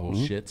and the whole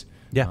shit.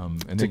 Yeah,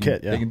 and they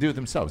can do it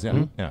themselves.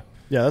 Yeah, yeah.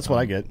 That's what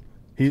I get.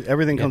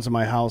 Everything comes to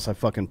my house. I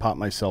fucking pop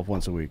myself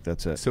once a week.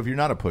 That's it. So if you're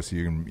not a pussy,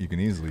 you can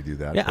easily do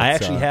that. Yeah,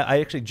 I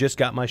actually just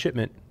got my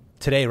shipment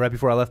today, right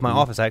before I left my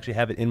office. I actually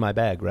have it in my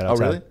bag right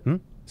outside. Oh,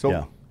 really?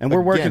 So and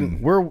we're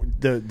working. We're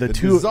the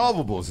two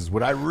dissolvables is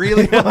what I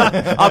really want.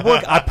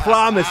 I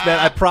promise, man.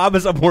 I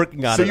promise I'm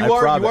working on it. So you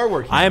are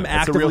working. I am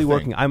actively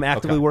working. I'm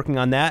actively working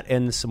on that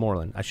and the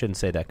Simorelin. I shouldn't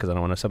say that because I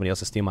don't want somebody else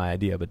to steal my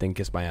idea, but then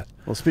kiss my ass.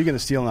 Well, speaking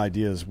of stealing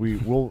ideas, we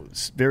will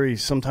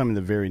sometime in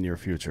the very near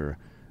future,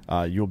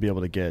 you'll be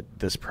able to get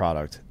this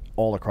product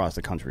all across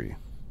the country.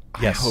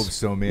 Yes. I hope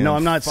so, man. No,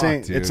 I'm not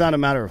saying dude. It's not a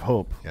matter of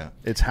hope. Yeah.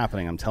 It's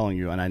happening. I'm telling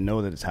you, and I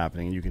know that it's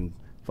happening. And you can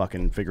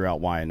fucking figure out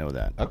why I know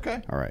that.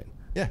 Okay. All right.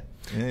 Yeah.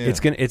 It's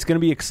gonna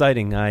be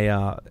exciting.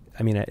 I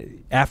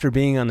mean, after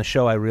being on the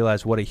show, I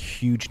realized what a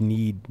huge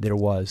need there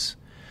was,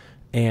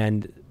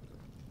 and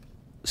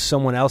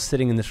someone else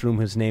sitting in this room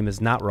whose name is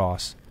not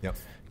Ross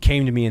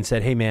came to me and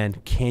said, "Hey, man,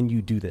 can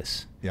you do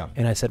this?" Yeah.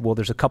 And I said, "Well,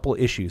 there's a couple of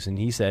issues." And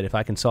he said, "If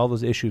I can solve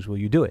those issues, will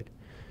you do it?"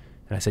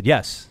 And I said,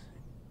 "Yes."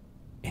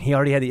 And he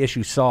already had the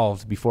issue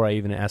solved before I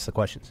even asked the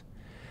questions.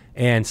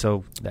 And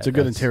so it's a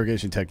good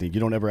interrogation technique. You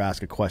don't ever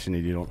ask a question that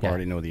you don't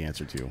already know the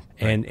answer to.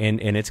 And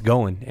it's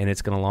going, and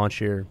it's going to launch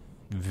here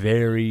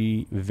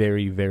very,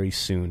 very, very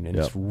soon, and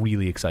it's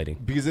really exciting.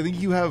 Because I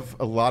think you have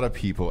a lot of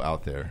people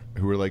out there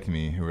who are like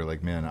me, who are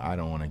like, man, I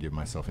don't want to give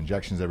myself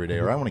injections every day,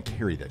 or I want to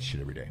carry that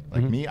shit every day.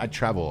 Like me, I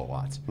travel a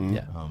lot.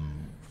 Yeah.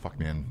 Fuck,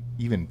 man.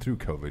 Even through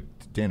COVID,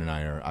 Dan and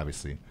I are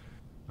obviously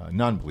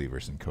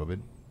non-believers in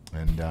COVID,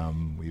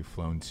 and we've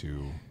flown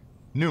to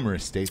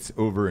numerous states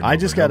over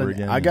and over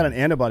again. I got an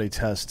antibody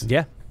test.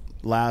 Yeah.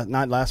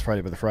 Not last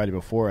Friday, but the Friday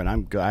before, and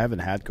I haven't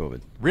had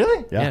COVID.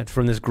 Really? Yeah,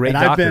 from this great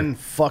doctor. doctor. I've been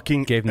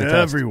fucking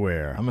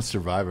everywhere. I'm a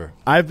survivor.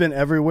 I've been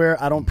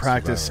everywhere. I don't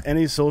practice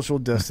any social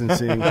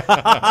distancing.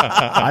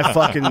 I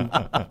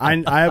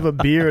have a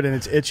beard and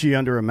it's itchy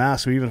under a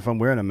mask. So even if I'm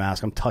wearing a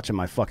mask, I'm touching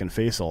my fucking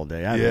face all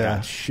day. I haven't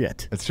got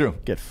shit. It's true.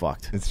 Get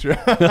fucked. It's true.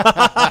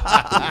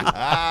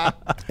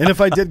 And if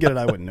I did get it,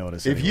 I wouldn't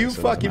notice. If you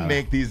fucking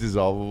make these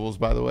dissolvables,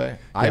 by the way,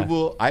 I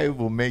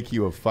will make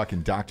you a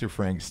fucking Dr.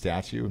 Frank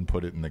statue and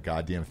put it in the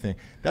goddamn thing.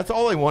 That's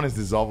all I want is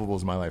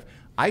dissolvables in my life.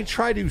 I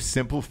try to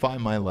simplify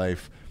my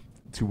life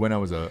to when I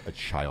was a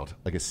child,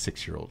 like a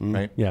 6-year-old,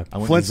 right? Yeah. I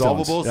want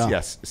Flintstones, dissolvables.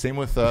 Yes. Same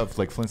with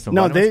like Flintstone.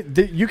 No,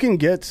 you can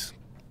get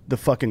the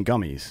fucking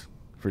gummies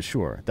for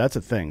sure. That's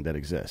a thing that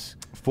exists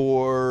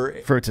for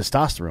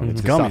testosterone.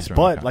 It's gummies,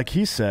 but like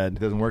he said, it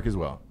doesn't work as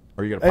well.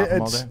 Or you got to pop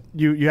them all day.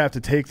 You have to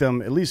take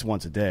them at least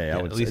once a day.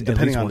 I would say,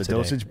 depending on the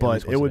dosage.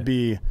 But it would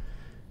be.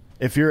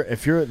 If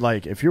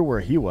you're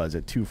where he was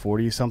at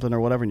 240 something or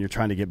whatever, and you're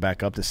trying to get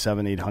back up to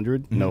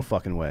 700-800, no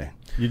fucking way.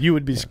 You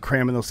would be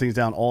cramming those things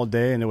down all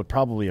day, and it would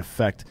probably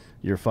affect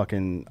your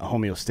fucking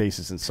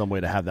homeostasis in some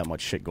way to have that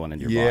much shit going in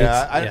your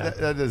body.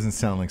 That doesn't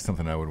sound like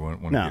something I would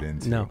want to get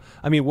into. No,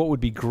 I mean, what would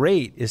be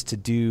great is to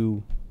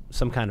do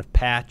some kind of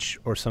patch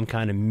or some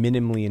kind of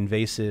minimally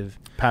invasive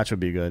patch would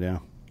be good. Yeah,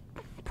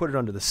 put it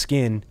under the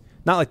skin,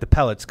 not like the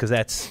pellets, because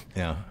that's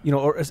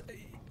or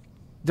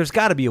there's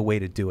got to be a way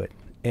to do it,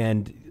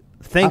 and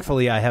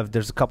thankfully,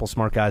 there's a couple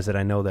smart guys that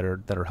I know that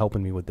are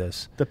helping me with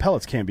this. The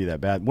pellets can't be that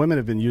bad. Women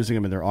have been using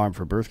them in their arm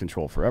for birth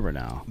control forever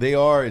now. They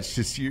are. It's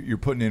just you're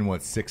putting in,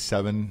 what, 6,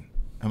 7?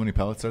 How many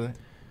pellets are they?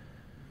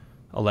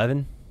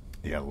 11.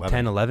 Yeah, 11.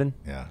 10, 11.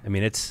 Yeah. I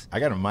mean, it's... I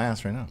got them in my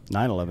ass right now.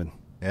 9/11.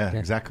 Yeah,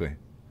 exactly.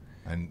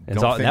 And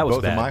that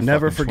was bad.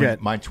 Never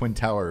forget. My twin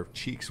tower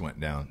cheeks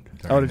went down.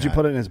 Oh, did you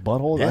put it in his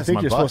butthole? Yeah, I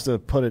think you're supposed to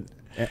put it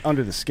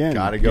under the skin.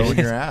 Got to go in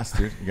your ass,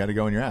 dude. You got to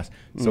go in your ass.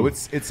 So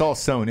it's all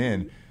sewn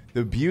in.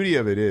 The beauty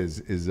of it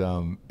is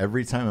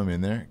every time I'm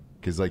in there,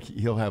 because like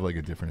he'll have like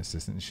a different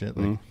assistant and shit.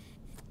 Like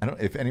I don't.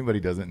 If anybody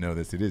doesn't know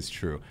this, it is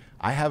true.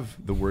 I have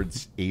the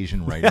words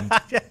Asian writing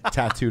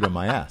tattooed on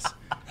my ass.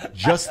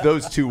 Just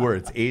those 2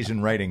 words,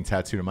 Asian writing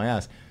tattooed on my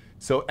ass.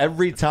 So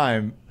every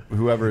time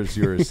whoever is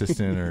your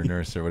assistant or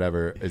nurse or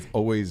whatever is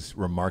always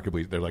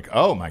remarkably, they're like,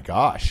 "Oh my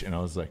gosh," and I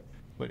was like,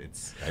 but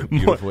it's a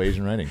beautiful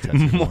Asian writing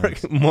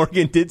tattoo.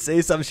 Morgan did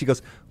say something. She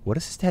goes, "What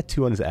does his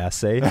tattoo on his ass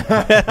say?"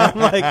 I'm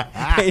like,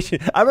 Asian.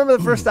 I remember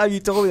the first time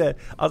you told me that.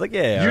 I was like,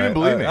 "Yeah." You didn't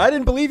believe me. I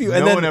didn't believe you.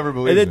 No one ever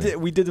believed me. And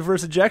then we did the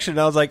first injection,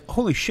 and I was like,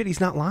 "Holy shit, he's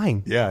not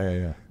lying."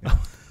 Yeah.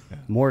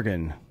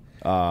 Morgan,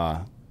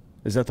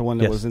 is that the one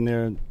that was in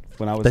there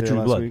when I was there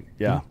last week?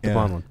 Yeah, the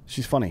blonde one.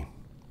 She's funny.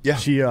 Yeah,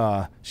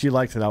 she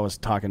liked that I was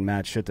talking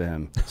mad shit to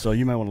him. So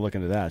you might want to look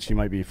into that. She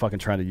might be fucking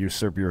trying to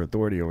usurp your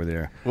authority over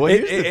there. Well,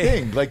 here's the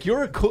thing: like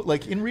you're a cool,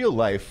 like in real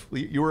life,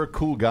 you're a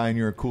cool guy and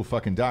you're a cool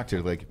fucking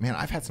doctor. Like, man,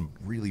 I've had some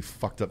really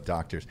fucked up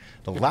doctors.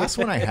 The last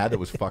one I had that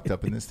was fucked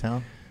up in this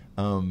town,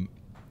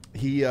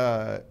 he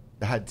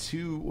had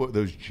 2 of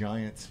those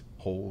giant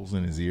holes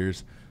in his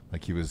ears.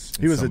 Like he was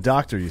a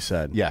doctor. You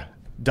said, yeah.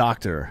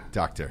 Doctor.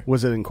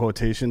 Was it in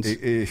quotations?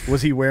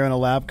 Was he wearing a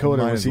lab coat,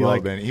 or was he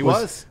like? He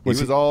was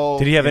all.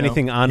 Did he have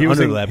anything under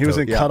the lab coat? He was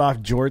in cut off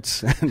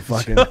jorts and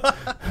fucking.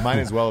 Might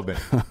as well have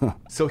been.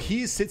 So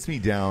he sits me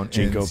down,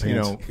 and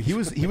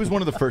he was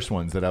one of the first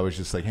ones that I was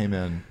just like, hey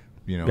man,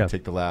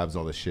 take the labs,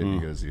 all this shit. He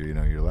goes,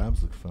 your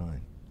labs look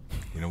fine.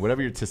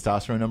 Whatever your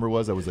testosterone number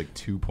was, I was like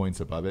 2 points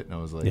above it, and I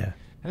was like, that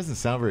doesn't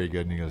sound very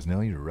good. And he goes,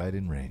 no, you're right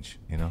in range.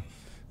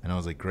 And I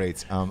was like,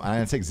 great.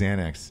 I take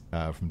Xanax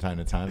from time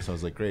to time, so I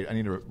was like, great.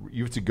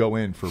 You have to go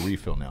in for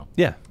refill now.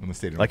 Yeah, in the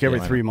state of like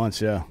every 3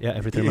 months. Yeah,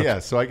 every 3 months. Yeah,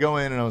 so I go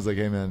in and I was like,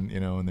 hey man,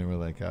 and they were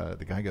like,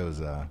 the guy goes,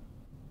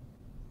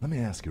 let me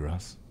ask you,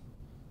 Russ,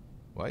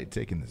 why are you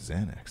taking the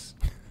Xanax?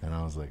 And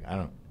I was like, I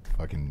don't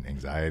fucking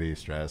anxiety,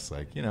 stress,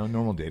 like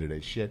normal day to day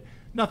shit,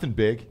 nothing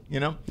big,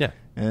 Yeah.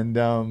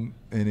 And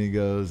he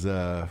goes,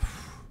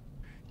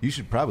 you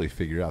should probably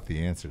figure out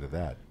the answer to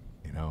that.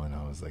 And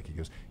I was like, he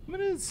goes, I'm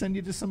going to send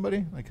you to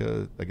somebody, like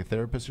a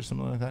therapist or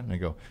something like that. And I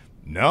go,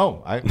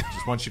 no, I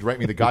just want you to write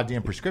me the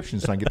goddamn prescription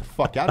so I can get the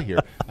fuck out of here.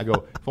 I go,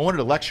 if I wanted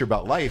to lecture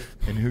about life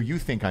and who you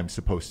think I'm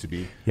supposed to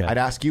be, I'd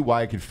ask you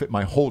why I could fit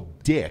my whole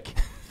dick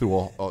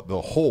through the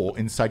hole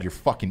inside your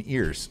fucking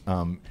ears.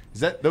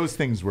 Those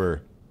things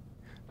were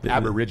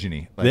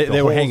Aborigine. Like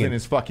they were hanging in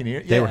his fucking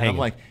ear. They were hanging. I'm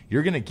like,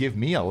 you're going to give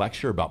me a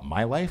lecture about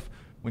my life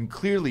when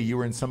clearly you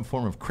were in some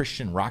form of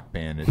Christian rock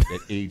band at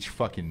age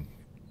fucking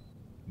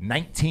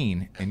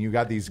 19, and you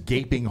got these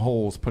gaping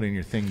holes put in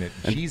your thing that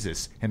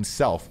Jesus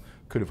himself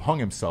could have hung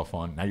himself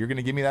on. Now you're going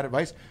to give me that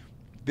advice?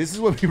 This is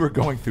what we were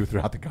going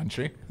throughout the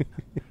country.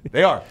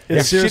 They are.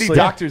 There's shitty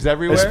doctors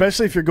everywhere.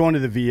 Especially if you're going to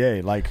the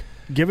VA. Like,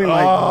 giving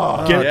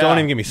don't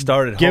even get me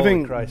started.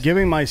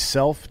 Giving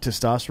myself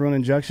testosterone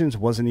injections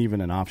wasn't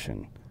even an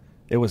option.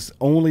 It was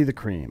only the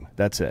cream.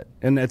 That's it.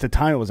 And at the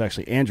time, it was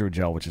actually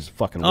androgel, which is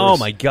fucking worse. Oh,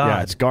 my God.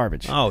 Yeah, it's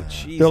garbage. Oh,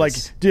 Jesus. They're like,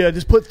 yeah,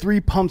 just put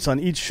 3 pumps on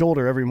each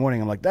shoulder every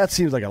morning. I'm like, that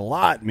seems like a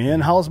lot, man.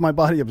 How's my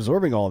body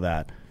absorbing all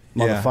that?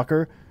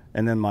 Motherfucker.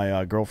 And then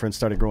my girlfriend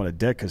started growing a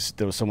dick because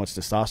there was so much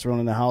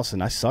testosterone in the house,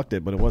 and I sucked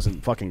it, but it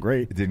wasn't fucking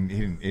great. She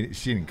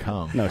didn't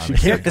come. No, she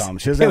can't come.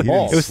 She doesn't have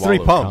balls. It was 3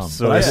 pumps.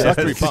 So I sucked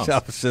 3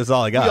 pumps. That's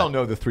all I got. We all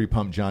know the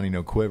 3-pump Johnny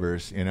No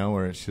Quivers,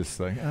 where it's just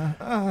like,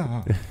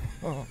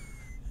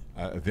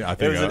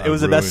 it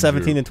was the best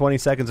 17 and 20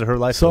 seconds of her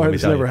life. Sorry,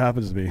 this never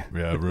happens to me.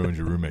 Yeah, I ruined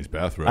your roommate's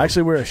bathroom. I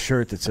actually wear a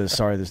shirt that says,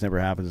 sorry, this never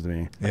happens to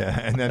me. Yeah,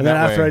 and then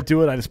after I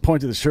do it, I just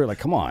point to the shirt like,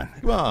 come on.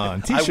 Come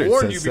on, T-shirt I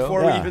warned you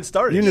before we even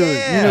started. You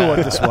knew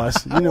what this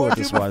was. You knew what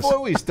this was.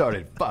 Before we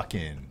started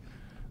fucking.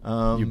 You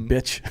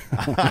bitch.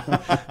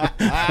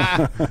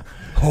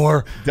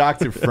 Whore.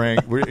 Dr.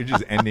 Frank, we're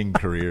just ending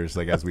careers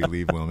like as we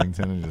leave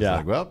Wilmington. And just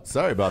like, well,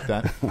 sorry about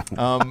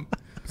that.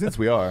 Since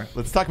we are,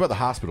 let's talk about the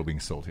hospital being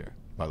sold here,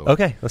 by the way.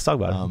 Okay, let's talk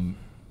about it.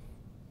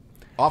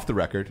 Off the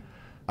record,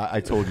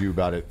 I told you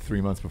about it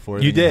 3 months before.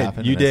 You did.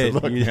 Happened, you did.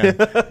 Said, look,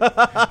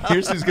 man,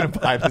 here's who's going to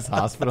buy this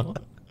hospital.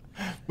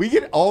 We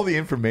get all the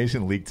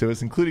information leaked to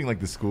us, including like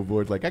the school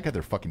board. Like I got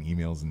their fucking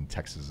emails and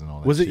texts and all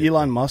that. Was it shit.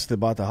 Elon Musk that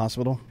bought the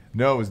hospital?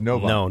 No, it was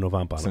Novant. No,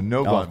 Novant bought it. So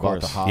Novant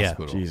bought the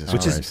hospital. Yeah, Jesus.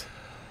 Which is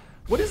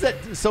what is that?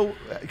 So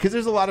because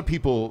there's a lot of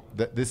people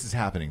that this is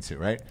happening to,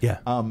 right? Yeah.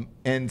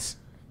 And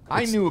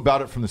I knew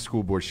about it from the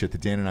school board shit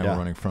that Dan and I were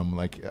running from.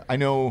 Like I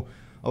know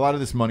a lot of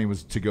this money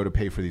was to go to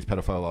pay for these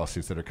pedophile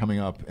lawsuits that are coming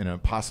up in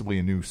possibly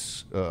a new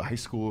high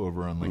school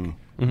over on like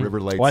River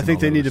Lakes. Well, I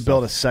think they need to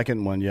build a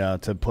second one,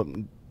 to put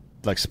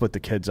split the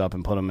kids up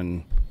and put them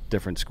in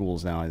different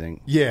schools now. I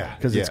think,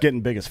 because it's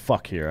getting big as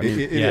fuck here. I mean,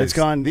 it's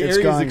gone. The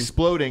area is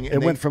exploding.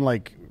 It went from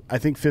I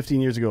think 15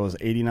 years ago it was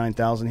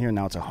 89,000 here.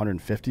 Now it's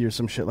 150 or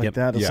some shit like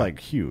that. It's like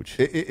huge.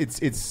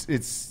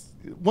 It's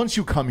once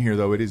you come here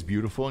though, it is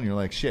beautiful, and you're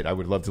like, shit, I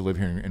would love to live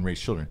here and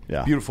raise children.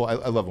 Yeah, beautiful. I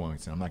love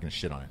Wilmington. I'm not going to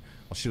shit on it.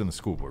 I'll shit on the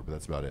school board, but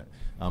that's about it.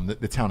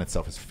 The town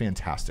itself is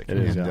fantastic. It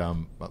is,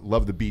 and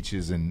love the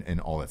beaches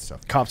and all that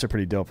stuff. Cops are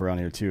pretty dope around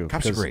here too.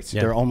 Cops are great.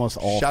 They're almost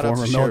all Shout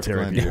former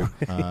military.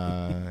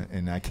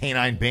 And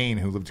Canine Bain,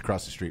 who lived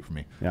across the street from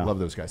me. Love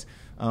those guys.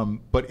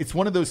 But it's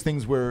one of those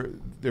things where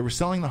they were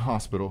selling the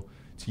hospital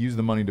to use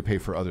the money to pay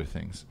for other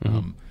things.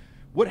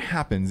 What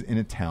happens in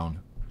a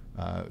town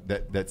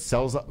that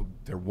sells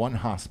their one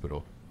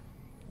hospital?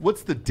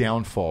 What's the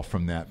downfall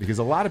from that? Because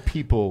a lot of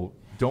people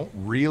don't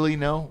really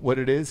know what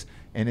it is,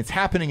 and it's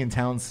happening in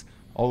towns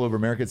all over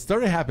America. It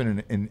started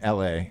happening in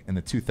L.A. in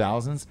the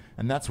 2000s,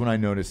 and that's when I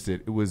noticed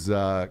it. It was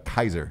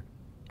Kaiser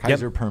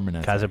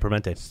Permanente. Kaiser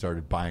Permanente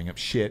started buying up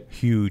shit.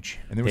 Huge.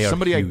 And there was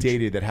somebody I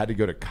dated that had to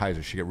go to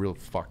Kaiser. She got real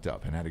fucked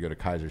up and had to go to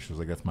Kaiser. She was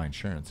like, that's my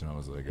insurance. And I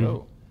was like,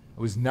 oh.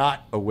 I was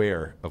not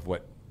aware of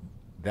what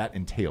that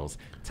entails.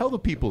 Tell the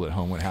people at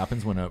home what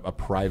happens when a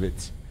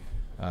private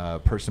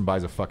person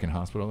buys a fucking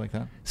hospital like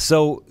that.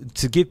 So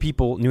to give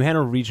people, New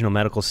Hanover Regional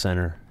Medical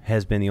Center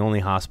has been the only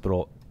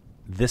hospital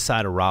this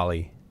side of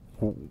Raleigh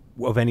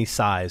of any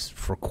size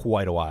for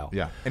quite a while.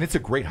 Yeah, and it's a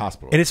great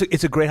hospital. And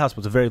it's a great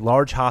hospital. It's a very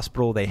large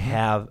hospital. They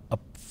have a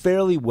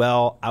fairly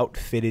well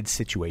outfitted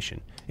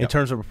situation in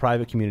terms of a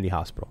private community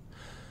hospital.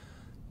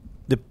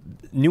 The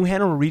New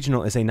Hanover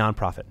Regional is a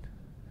nonprofit,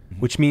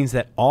 which means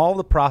that all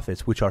the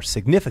profits, which are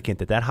significant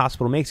that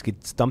hospital makes,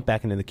 get dumped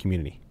back into the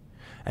community.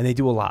 And they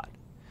do a lot.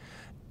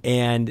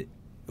 And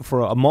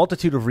for a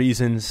multitude of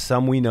reasons,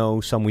 some we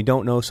know, some we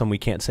don't know, some we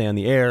can't say on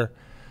the air,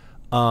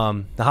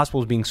 the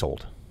hospital is being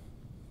sold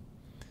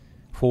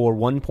for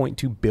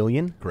 $1.2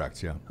 billion.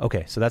 Correct, yeah.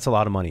 Okay, so that's a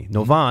lot of money.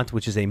 Novant,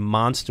 which is a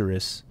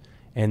monstrous,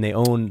 and they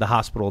own the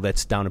hospital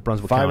that's down at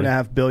Brunswick County.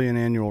 $5.5 billion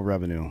annual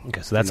revenue.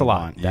 Okay, so that's a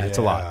lot. That's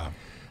a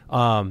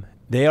lot.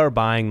 They are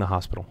buying the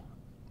hospital.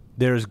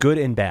 There's good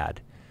and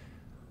bad.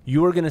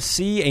 You are going to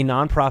see a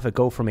nonprofit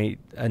go from a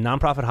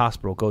nonprofit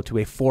hospital go to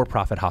a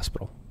for-profit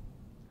hospital.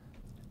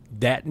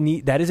 That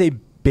is a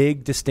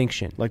big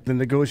distinction. Like the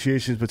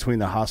negotiations between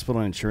the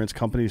hospital and insurance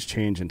companies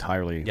change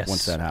entirely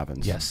once that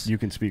happens. Yes. You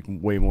can speak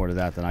way more to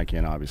that than I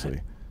can,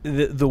 obviously.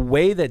 The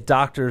way that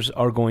doctors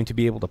are going to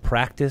be able to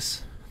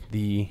practice,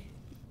 the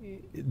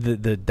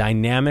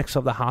dynamics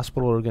of the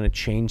hospital are going to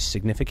change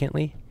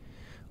significantly.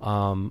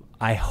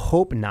 I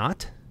hope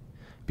not,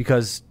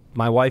 because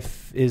my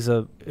wife is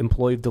an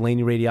employee of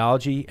Delaney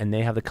Radiology, and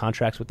they have the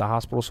contracts with the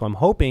hospital. So I'm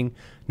hoping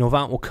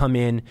Novant will come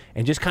in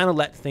and just kind of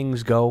let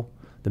things go.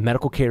 The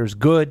medical care is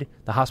good.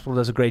 The hospital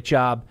does a great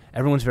job.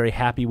 Everyone's very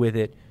happy with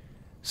it.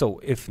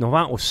 So if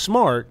Novant was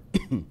smart,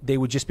 they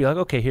would just be like,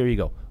 okay, here you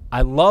go.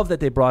 I love that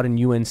they brought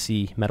in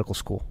UNC Medical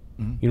School,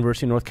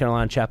 University of North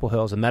Carolina, Chapel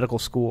Hill is a medical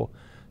school.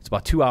 It's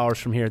about 2 hours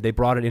from here. They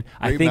brought it in.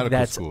 I think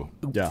that's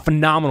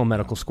phenomenal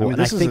medical school. I mean,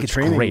 and this I think is a it's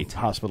training great.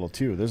 Hospital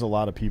too. There's a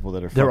lot of people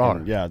that are there are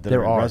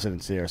in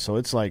residency there. So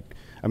it's like,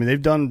 I mean,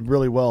 they've done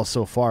really well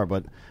so far,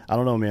 but I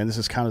don't know, man. This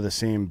is kind of the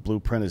same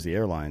blueprint as the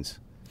airlines.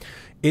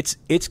 It's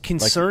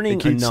concerning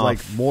like, it keeps, enough. Like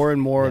more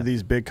and more of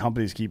these big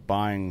companies keep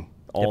buying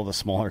all the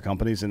smaller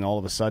companies, and all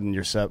of a sudden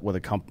you're set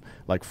with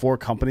like 4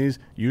 companies,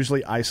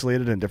 usually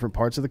isolated in different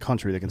parts of the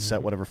country, that can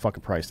set whatever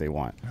fucking price they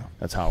want. Yeah.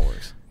 That's how it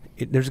works.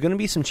 There's going to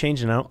be some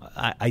change, and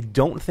I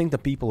don't think the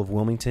people of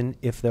Wilmington,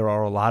 if there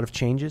are a lot of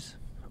changes,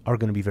 are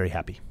going to be very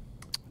happy.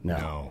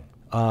 No.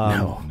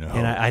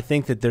 And I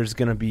think that there's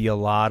going to be a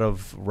lot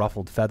of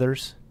ruffled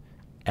feathers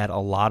at a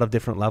lot of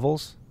different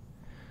levels.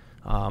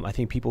 I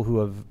think people who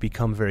have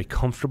become very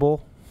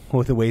comfortable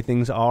with the way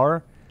things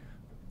are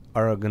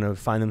going to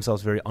find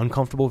themselves very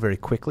uncomfortable very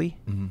quickly.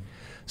 Mm-hmm.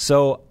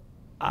 So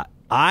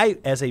I,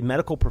 as a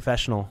medical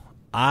professional,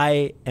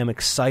 I am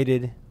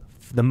excited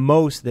the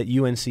most that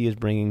UNC is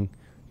bringing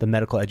the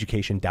medical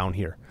education down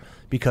here,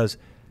 because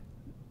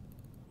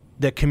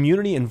the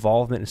community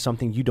involvement is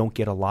something you don't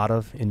get a lot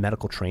of in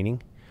medical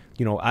training.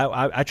 You know,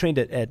 I trained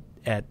at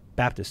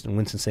Baptist in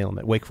Winston-Salem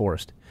at Wake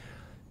Forest.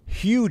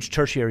 Huge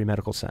tertiary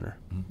medical center.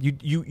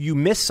 Mm-hmm. You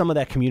miss some of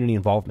that community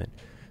involvement.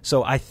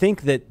 So I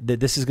think that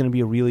this is going to be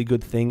a really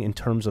good thing in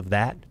terms of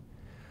that.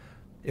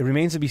 It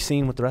remains to be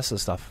seen with the rest of the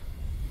stuff.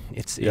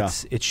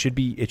 It should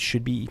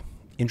be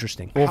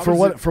interesting. Well,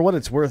 for what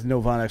it's worth,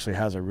 Novant actually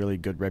has a really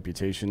good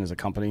reputation as a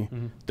company.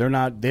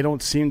 Mm-hmm. They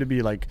don't seem to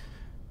be like,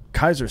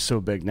 Kaiser's so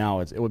big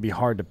now. It would be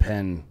hard to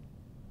pin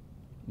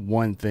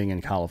one thing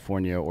in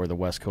California or the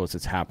West Coast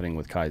that's happening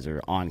with Kaiser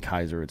on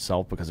Kaiser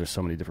itself, because there's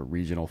so many different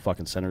regional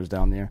fucking centers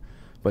down there.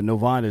 But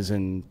Novant is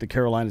in the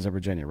Carolinas and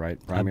Virginia, right?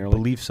 Primarily, I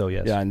believe so.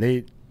 Yes. Yeah, and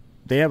they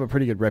have a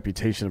pretty good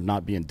reputation of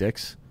not being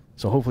dicks.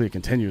 So hopefully it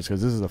continues,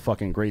 because this is a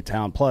fucking great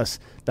town. Plus,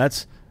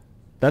 that's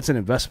an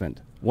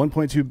investment.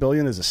 $1.2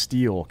 billion is a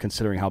steal,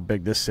 considering how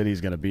big this city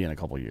is going to be in a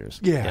couple of years.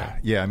 Yeah.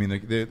 I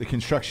mean, the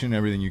construction and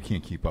everything, you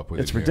can't keep up with.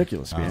 It's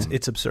ridiculous, man.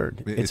 It's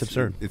absurd. It's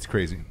absurd. It's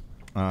crazy.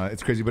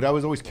 It's crazy. But I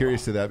was always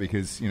curious to that,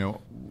 because, you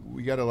know,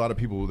 we got a lot of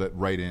people that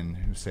write in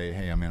who say,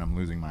 hey, I'm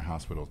losing my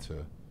hospital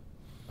to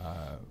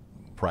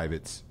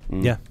privates.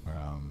 Yeah.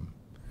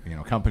 You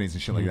know, companies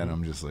and shit like that. And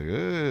I'm just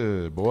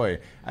like, boy.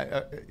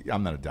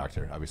 I'm not a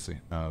doctor, obviously.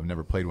 I've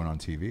never played one on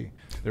TV.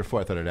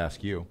 Therefore, I thought I'd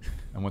ask you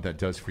and what that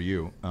does for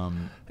you.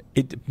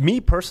 Me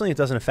personally, it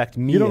doesn't affect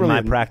me in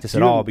my practice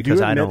at all,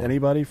 because I don't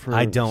anybody for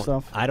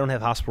stuff? I don't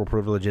have hospital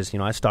privileges. You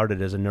know, I started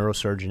as a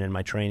neurosurgeon in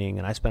my training,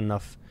 and I spent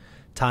enough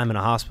time in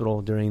a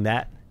hospital during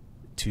that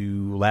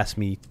to last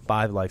me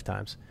 5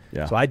 lifetimes.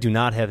 Yeah. So I do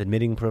not have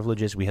admitting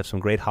privileges. We have some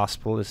great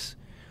hospitalists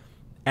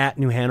at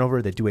New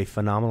Hanover that do a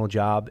phenomenal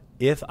job.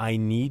 If I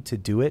need to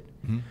do it,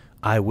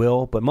 I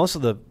will. But most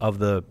of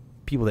the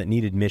people that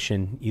need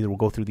admission either will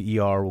go through the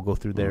ER, or will go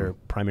through their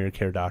primary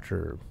care doctor,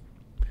 or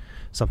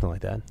something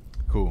like that.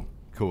 Cool.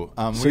 So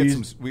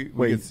you're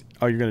going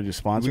to do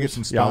sponsors? We get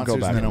some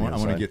sponsors, and then I want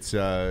to get,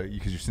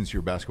 because since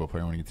you're a basketball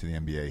player, I want to get to the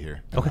NBA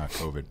here. Okay.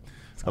 COVID.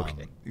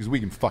 Okay. Because we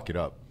can fuck it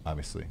up,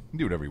 obviously. We can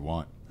do whatever you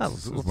want.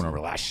 This is one of our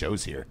last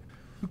shows here.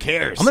 Who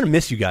cares? I'm going to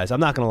miss you guys. I'm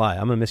not going to lie.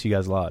 I'm going to miss you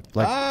guys a lot.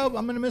 I'm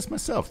going to miss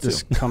myself, too.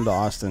 Just come to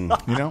Austin,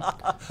 you know?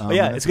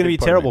 Yeah, it's going to be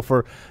terrible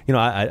for, you know,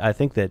 I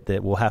think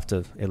that we'll have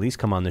to at least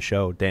come on the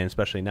show, Dan,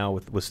 especially now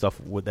with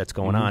stuff that's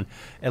going on.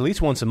 At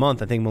least once a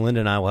month, I think Melinda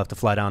and I will have to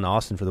fly down to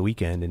Austin for the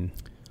weekend.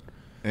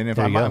 And if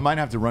I might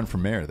have to run for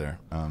mayor there,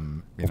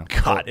 you know.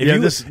 God,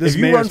 if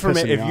you run for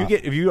mayor,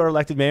 if you are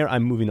elected mayor,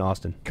 I'm moving to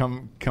Austin.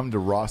 Come to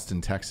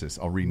Roston, Texas.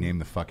 I'll rename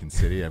the fucking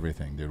city,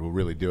 everything, dude. We'll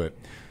really do it.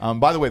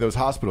 By the way, those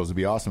hospitals would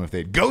be awesome if they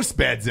had ghost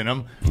beds in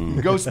them.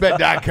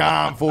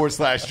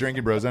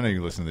 Ghostbed.com/Drinkin Bros. I know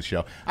you listen to the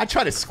show. I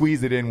try to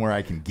squeeze it in where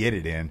I can get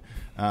it in.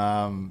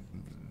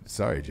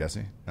 Sorry,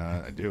 Jessie.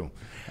 I do.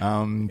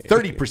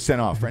 30%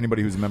 off for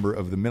anybody who's a member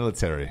of the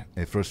military,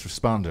 a first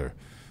responder.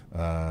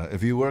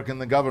 If you work in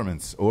the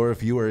governments, or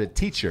if you are a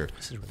teacher,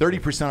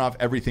 30% off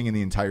everything in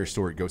the entire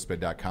store at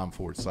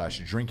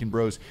ghostbed.com/Drinkin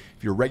Bros.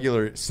 If you're a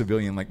regular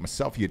civilian like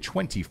myself, you get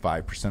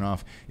 25%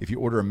 off. If you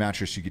order a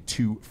mattress, you get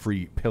 2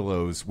 free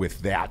pillows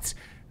with that.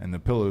 And the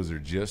pillows are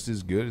just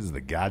as good as the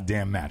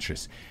goddamn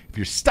mattress. If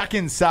you're stuck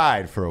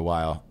inside for a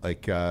while,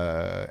 like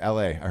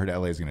LA, I heard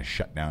LA is going to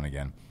shut down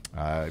again.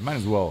 You might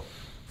as well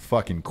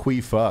fucking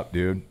queef up,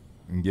 dude,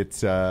 and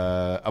get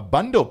a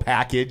bundle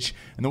package.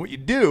 And then what you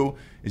do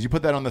is you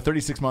put that on the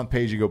 36-month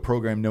page. You go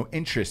program no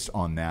interest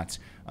on that,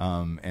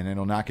 and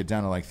it'll knock it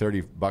down to like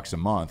 $30 a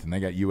month. And they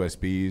got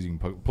USBs. You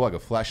can plug a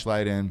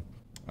flashlight in.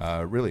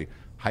 Really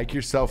hike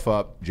yourself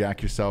up,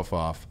 jack yourself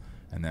off,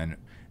 and then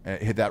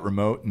hit that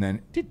remote, and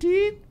then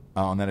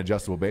on that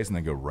adjustable base, and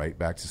then go right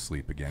back to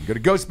sleep again. Go to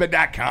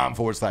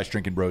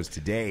ghostbed.com/Drinkin Bros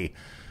today.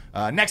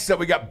 Next up,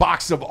 we got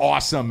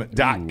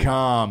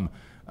boxofawesome.com.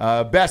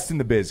 Best in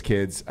the biz,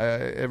 kids.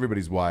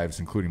 Everybody's wives,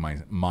 including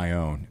my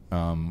own,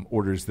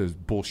 orders those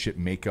bullshit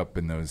makeup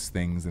and those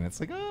things, and it's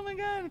like, oh my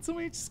god,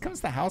 it just comes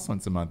to the house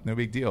once a month, no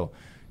big deal.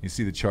 You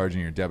see the charge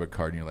on your debit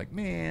card, and you're like,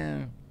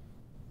 man,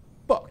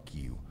 fuck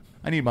you.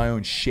 I need my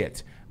own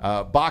shit.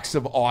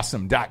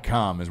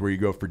 Boxofawesome.com is where you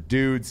go for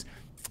dudes.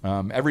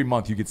 Every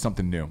month you get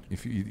something new.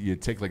 If you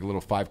take like a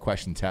little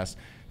 5-question test,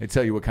 they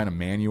tell you what kind of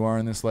man you are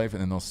in this life,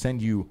 and then they'll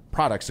send you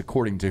products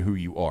according to who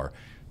you are.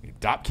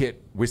 Dop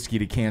kit, whiskey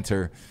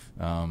decanter.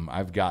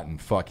 I've gotten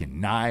fucking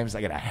knives.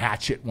 I got a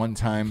hatchet one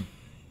time.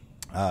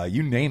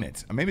 You name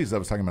it. Maybe I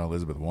was talking about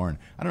Elizabeth Warren.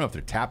 I don't know if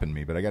they're tapping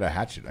me, but I got a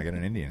hatchet. I got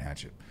an Indian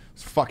hatchet.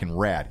 It's fucking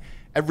rad.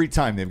 Every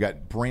time they've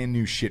got brand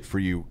new shit for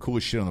you,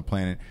 coolest shit on the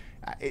planet.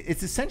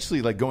 It's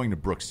essentially like going to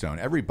Brookstone.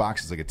 Every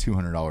box is like a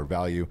 $200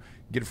 value.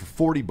 Get it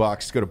for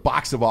 $40. Go to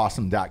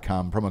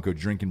boxofawesome.com. Promo code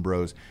Drinkin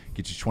Bros.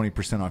 Get you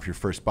 20% off your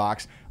first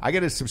box. I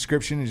get a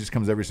subscription. It just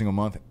comes every single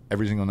month.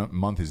 Every single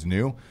month is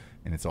new.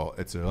 And it's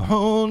a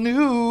whole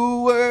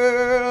new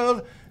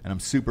world. And I'm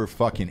super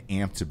fucking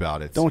amped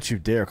about it. Don't you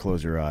dare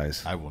close your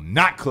eyes. I will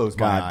not close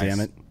my eyes. God damn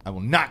it. I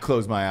will not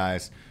close my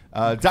eyes.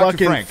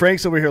 Dr. Frank.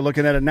 Frank's over here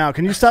looking at it now.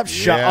 Can you stop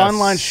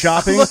online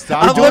shopping?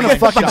 Stop You're doing a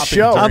fucking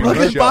show. I'm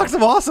looking at Box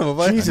of Awesome.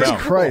 Jesus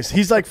Christ.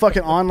 He's like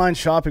fucking online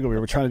shopping over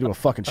here. We're trying to do a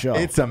fucking show.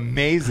 It's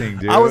amazing,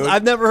 dude.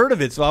 I've never heard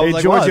of it, so I was hey,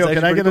 like, Giorgio, wow,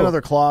 can I get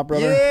another club,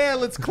 brother? Yeah,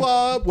 let's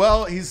club.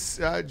 Well, he's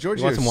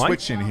Giorgio's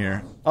switching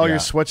here. Oh, you're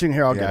switching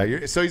here? I'll get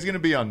it. So he's going to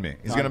be on me.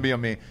 He's going to be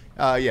on me.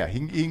 Yeah,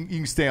 he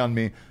can stay on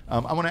me.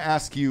 I want to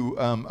ask you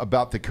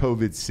about the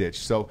COVID sitch.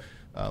 So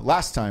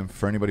last time,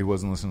 for anybody who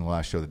wasn't listening to the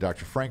last show that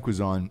Dr. Frank was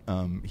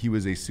on, he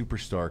was a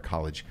superstar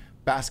college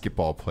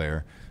basketball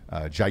player,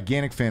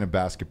 gigantic fan of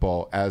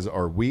basketball, as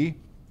are we.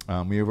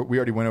 We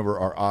already went over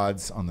our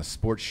odds on the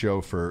sports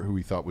show for who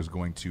we thought was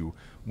going to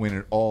win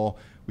it all.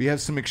 We have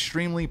some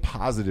extremely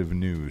positive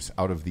news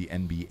out of the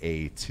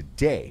NBA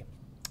today.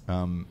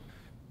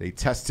 They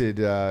tested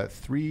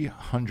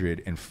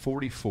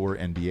 344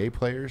 NBA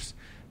players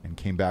and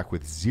came back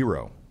with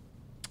 0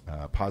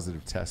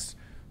 positive tests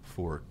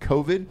for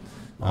COVID.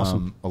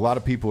 Awesome. A lot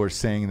of people are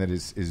saying that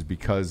is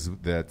because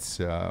that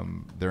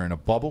they're in a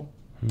bubble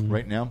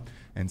right now,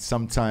 and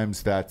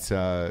sometimes that,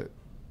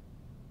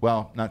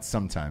 well, not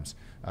sometimes.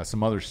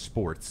 Some other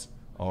sports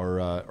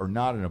are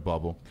not in a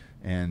bubble,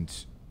 and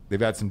they've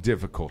had some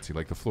difficulty,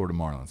 like the Florida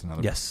Marlins.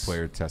 Another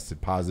player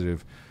tested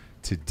positive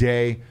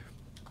today.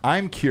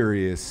 I'm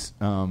curious,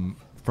 from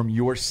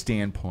your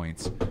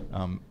standpoint,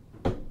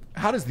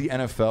 how does the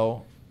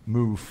NFL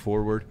move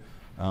forward,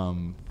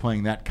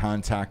 playing that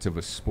contact of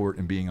a sport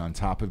and being on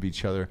top of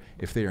each other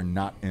if they are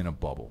not in a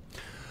bubble?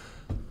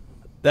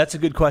 That's a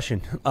good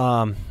question.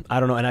 I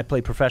don't know, and I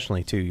played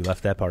professionally too. You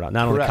left that part out.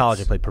 Not only college,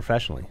 I played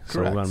professionally.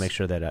 So we want to make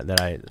sure that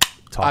I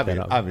talk that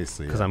up.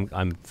 Obviously, because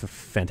I'm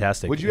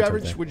fantastic. Would you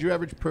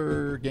average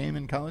per game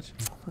in college,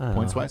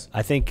 points wise?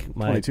 I think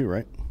 22,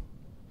 right?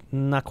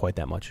 Not quite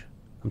that much.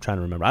 I'm trying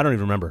to remember. I don't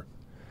even remember.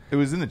 It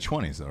was in the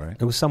 20s, though, right?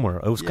 It was somewhere.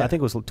 It was. I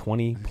think it was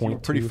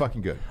 20.2. Pretty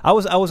fucking good. I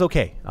was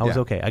okay. I was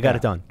okay. I got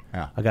it done.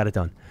 Yeah. I got it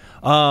done.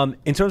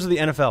 In terms of the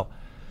NFL,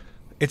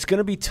 it's going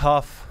to be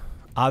tough,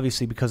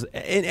 obviously, because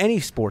in any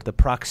sport, the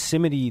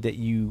proximity that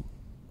you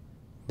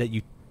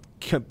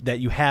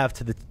have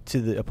to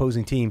the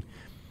opposing team.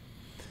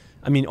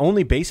 I mean,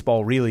 only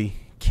baseball really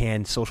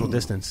can social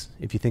distance,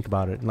 if you think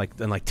about it, and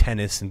like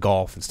tennis and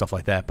golf and stuff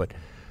like that. But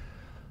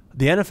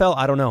the NFL,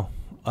 I don't know.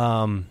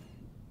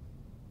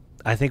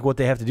 I think what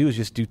they have to do is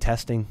just do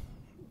testing,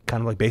 kind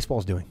of like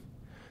baseball's doing,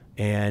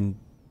 and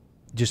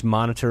just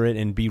monitor it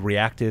and be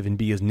reactive and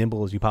be as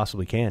nimble as you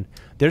possibly can.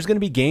 There's going to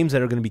be games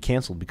that are going to be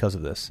canceled because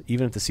of this,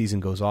 even if the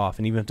season goes off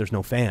and even if there's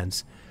no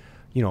fans.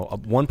 You know,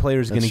 one player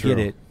is going to get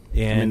it.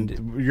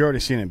 And you're already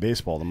seeing it in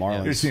baseball. The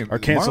Marlins are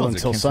canceled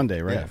until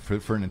Sunday, right? Yeah,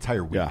 for an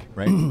entire week,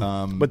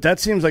 right? But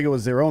that seems like it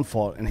was their own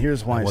fault, and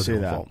here's why I say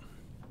that.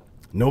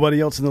 Nobody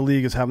else in the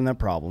league is having that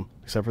problem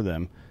except for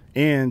them,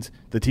 and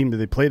the team that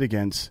they played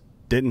against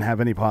didn't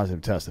have any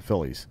positive tests, the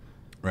Phillies.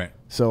 Right.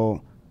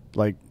 So,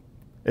 like,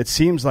 it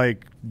seems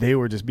like they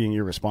were just being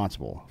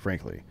irresponsible,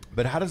 frankly.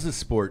 But how does a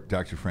sport,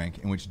 Dr. Frank,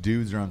 in which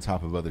dudes are on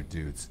top of other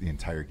dudes the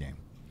entire game,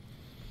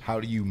 how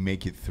do you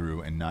make it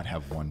through and not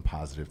have one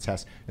positive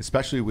test,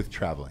 especially with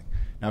traveling?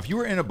 Now, if you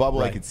were in a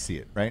bubble, I could see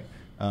it, right?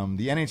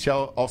 The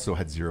NHL also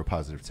had 0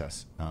 positive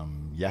tests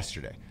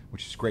yesterday,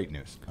 which is great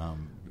news.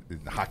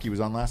 Hockey was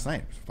on last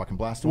night. It was a fucking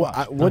blast to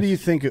watch. What do you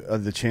think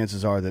the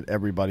chances are that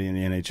everybody in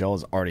the NHL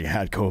has already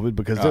had COVID?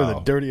 Because they're the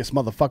dirtiest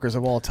motherfuckers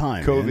of all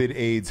time. COVID, man.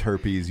 AIDS,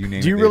 herpes, you name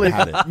it. Do you really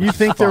had it.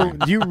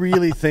 Do you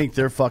really think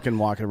they're fucking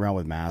walking around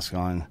with masks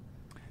on?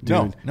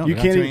 Dude, no, you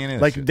can't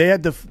even, like shit. they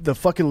had the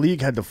fucking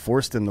league had to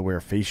force them to wear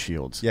face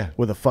shields. Yeah.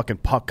 With a fucking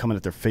puck coming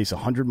at their face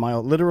 100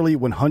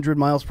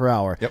 miles per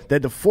hour. Yep. They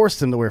had to force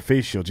them to wear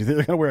face shields. You think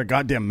they're gonna wear a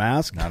goddamn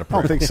mask? Not a prayer.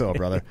 I don't think so,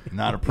 brother.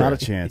 Not a prayer.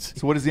 Not a chance.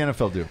 So what does the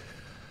NFL do?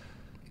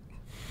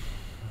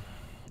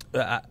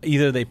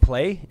 Either they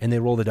play and they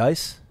roll the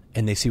dice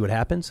and they see what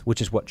happens,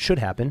 which is what should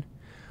happen,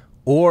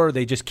 or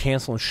they just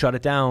cancel and shut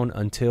it down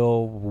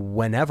until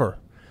whenever.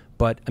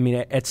 But I mean,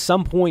 at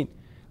some point,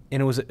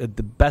 and it was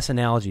the best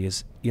analogy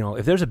is, you know,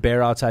 if there's a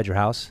bear outside your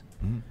house,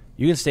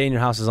 you can stay in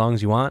your house as long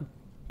as you want,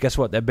 guess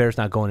what? That bear's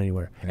not going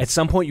anywhere. Yeah. At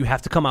some point, you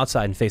have to come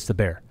outside and face the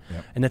bear.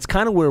 Yep. And that's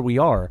kind of where we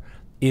are,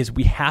 is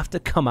we have to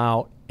come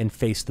out and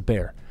face the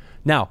bear.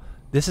 Now,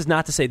 this is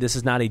not to say this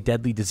is not a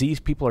deadly disease.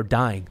 People are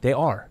dying. They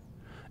are.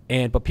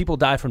 But people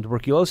die from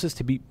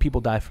tuberculosis.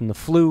 People die from the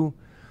flu.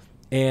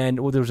 And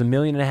there was 1.5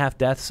 million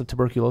deaths of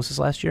tuberculosis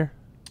last year.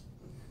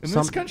 In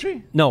this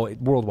country? No,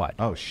 worldwide.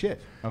 Oh,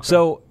 shit. Okay.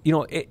 So,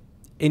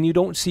 and you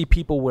don't see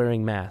people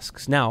wearing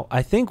masks. Now,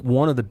 I think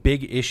one of the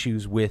big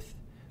issues with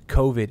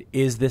COVID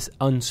is this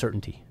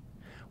uncertainty.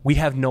 We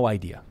have no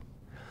idea.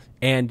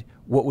 And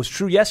what was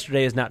true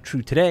yesterday is not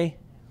true today.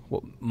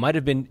 What might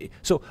have been...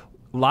 So,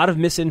 a lot of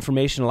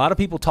misinformation, a lot of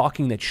people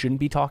talking that shouldn't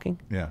be talking.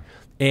 Yeah.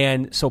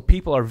 And so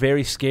people are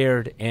very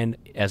scared. And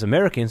as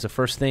Americans, the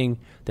first thing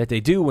that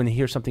they do when they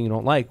hear something you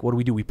don't like, what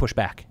do? We push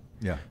back.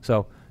 Yeah.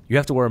 So, you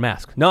have to wear a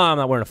mask. No, I'm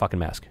not wearing a fucking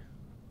mask.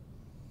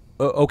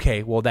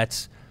 Okay, well,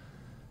 that's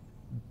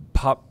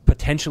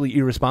potentially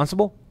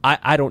irresponsible.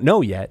 I don't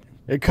know yet.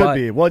 It could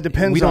be. Well, it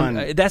depends on...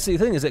 That's the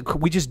thing, is that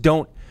we just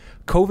don't...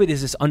 COVID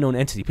is this unknown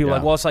entity. People are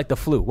like, well, it's like the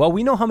flu. Well,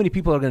 we know how many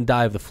people are going to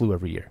die of the flu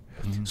every year.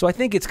 Mm-hmm. So I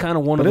think it's kind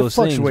of one of those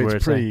things where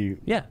it's pretty...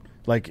 yeah.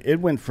 Like, it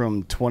went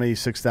from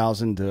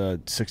 26,000 to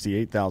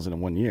 68,000 in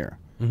 1 year.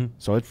 Mm-hmm.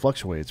 So it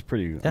fluctuates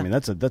pretty... Yeah. I mean,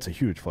 that's a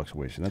huge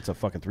fluctuation. That's a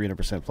fucking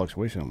 300%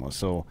 fluctuation almost.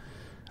 So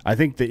I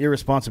think the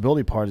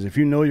irresponsibility part is if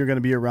you know you're going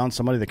to be around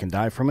somebody that can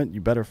die from it,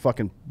 you better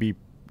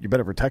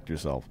protect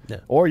yourself.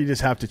 Yeah. Or you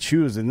just have to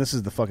choose, and this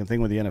is the fucking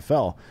thing with the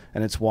NFL,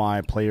 and it's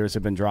why players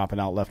have been dropping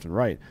out left and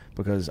right,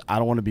 because I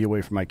don't want to be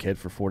away from my kid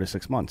for 4 to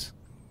 6 months.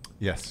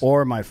 Yes.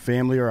 Or my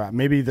family, or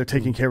maybe they're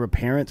taking care of a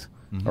parent,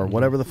 or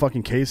whatever the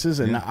fucking case is,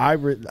 and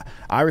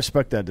I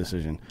respect that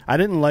decision. I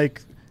didn't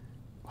like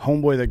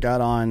homeboy that got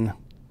on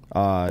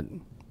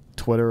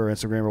Twitter or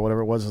Instagram or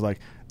whatever it was, is like,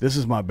 this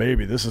is my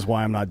baby, this is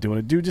why I'm not doing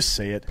it. Dude, just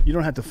say it. You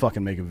don't have to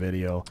fucking make a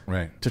video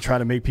to try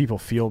to make people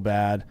feel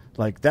bad.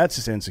 Like, that's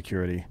just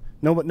insecurity.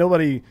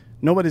 Nobody's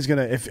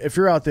gonna, if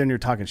you're out there and you're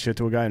talking shit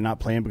to a guy and not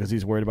playing because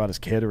he's worried about his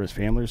kid or his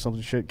family or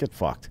something shit, get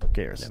fucked. Who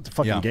cares? It's a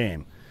fucking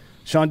game.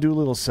 Sean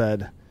Doolittle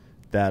said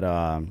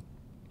that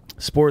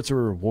sports are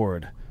a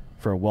reward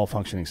for a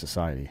well-functioning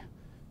society,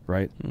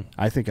 right?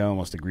 I think I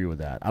almost agree with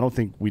that. I don't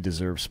think we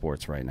deserve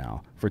sports right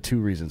now for 2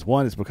 reasons.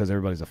 One is because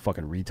everybody's a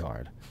fucking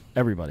retard.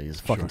 Everybody is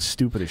fucking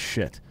stupid as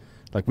shit.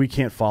 Like, we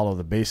can't follow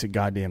the basic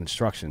goddamn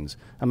instructions.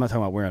 I'm not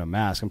talking about wearing a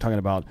mask. I'm talking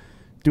about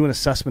doing an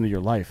assessment of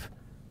your life,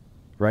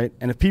 right?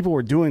 And if people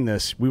were doing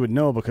this, we would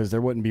know, because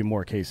there wouldn't be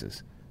more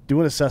cases. Do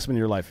an assessment of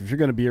your life. If you're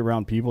going to be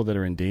around people that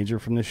are in danger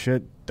from this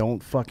shit,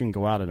 don't fucking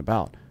go out and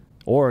about.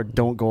 Or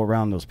don't go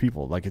around those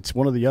people. Like, it's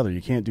one or the other.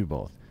 You can't do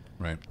both.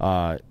 Right.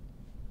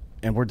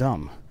 And we're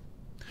dumb.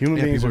 Human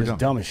beings are just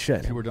dumb as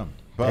shit. People are dumb.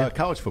 But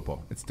college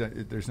football,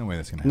 there's no way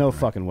that's going to happen. No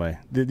fucking way.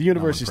 The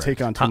universities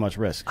take on too much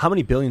risk. How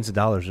many billions of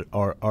dollars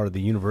are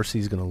the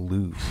universities going to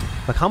lose?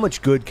 Like, how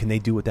much good can they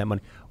do with that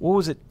money? What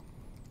was it?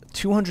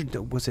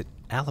 200? Was it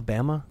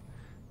Alabama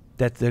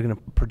that they're going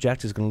to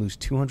project is going to lose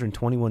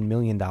 $221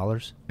 million?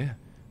 Yeah.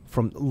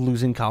 From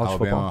losing college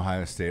football. Alabama,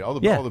 Ohio State, all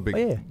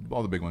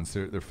the big ones.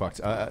 They're fucked.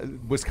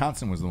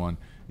 Wisconsin was the one.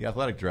 The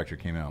athletic director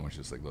came out and was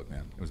just like, "Look,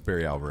 man," it was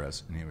Barry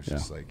Alvarez, and he was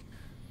just like,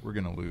 "We're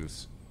going to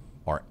lose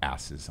our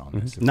asses on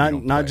this." If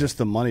not just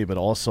the money, but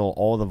also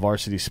all the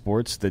varsity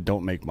sports that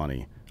don't make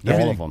money.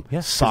 All of them.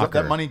 Yeah.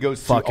 Soccer. That money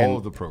goes to all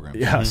of the programs.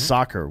 Yeah,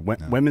 soccer,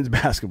 women's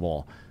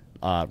basketball,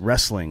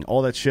 wrestling,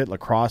 all that shit,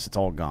 lacrosse, it's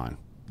all gone.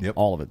 Yep.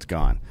 All of it's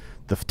gone.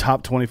 The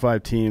top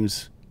 25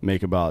 teams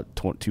make about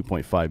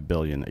 $2.5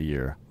 billion a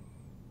year.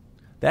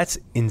 That's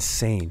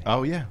insane.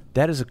 Oh, yeah.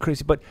 That is a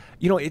crazy... But,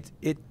 it he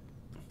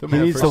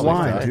needs the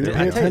wine, dude.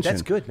 Pay attention.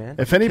 That's good, man.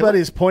 If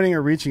anybody's pointing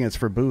or reaching, it's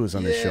for booze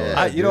on this show.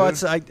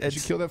 Did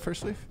you kill that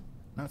first leaf?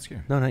 Not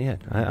scared. No, not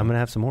yet. I'm going to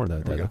have some more,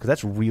 though, because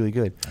that's really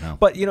good.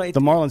 But, the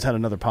Marlins had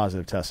another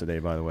positive test today,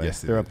 by the way.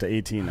 Yes, they're up to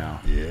 18 now.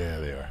 Yeah,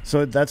 they are.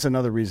 So that's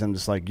another reason I'm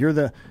just like, you're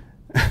the...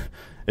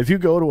 If you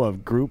go to a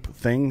group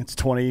thing, it's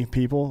 20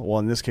 people. Well,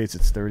 in this case,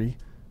 it's 30.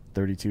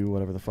 32,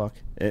 whatever the fuck.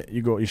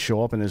 You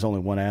show up and there's only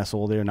one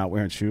asshole there not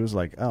wearing shoes.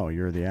 Like, oh,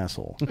 you're the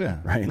asshole. Yeah.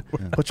 Right?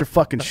 Yeah. Put your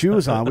fucking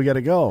shoes on. We got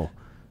to go.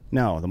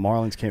 No, the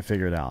Marlins can't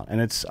figure it out. And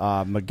it's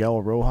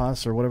Miguel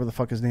Rojas or whatever the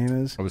fuck his name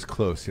is. I was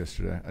close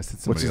yesterday. I said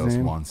somebody else,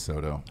 name? Juan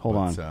Soto. Hold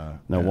on.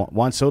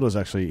 Juan Soto's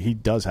actually, he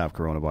does have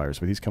coronavirus,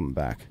 but he's coming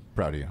back.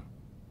 Proud of you.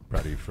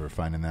 Proud of you for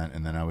finding that.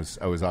 And then I was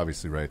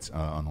obviously right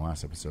on the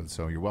last episode,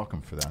 so you're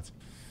welcome for that.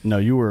 No,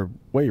 you were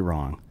way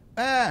wrong.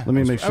 Let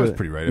me make sure. I was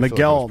pretty right.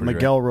 Miguel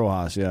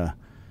Rojas, yeah.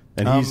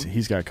 And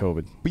he's got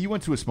COVID. But you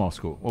went to a small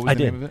school. What was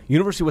the name of it?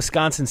 University of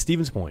Wisconsin,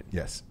 Stevens Point.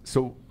 Yes.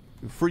 So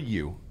for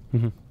you,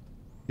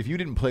 if you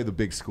didn't play the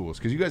big schools,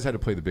 because you guys had to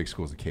play the big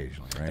schools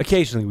occasionally, right?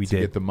 Occasionally we did.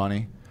 To get the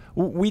money?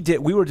 We did.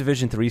 We were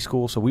Division III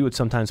school, so we would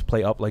sometimes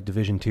play up like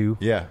Division II.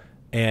 Yeah.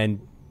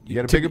 And you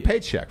got a bigger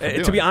paycheck.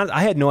 To be honest,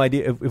 I had no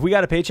idea. If we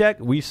got a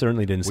paycheck, we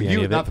certainly didn't see any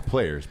of it. Not the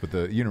players, but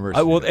the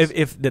university. Well,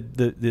 if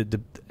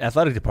the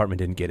athletic department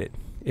didn't get it.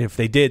 If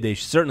they did, they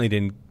certainly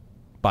didn't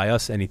buy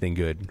us anything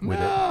good with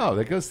it. No,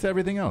 that goes to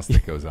everything else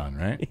that goes on,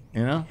 right?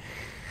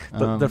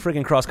 The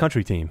freaking cross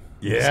country team.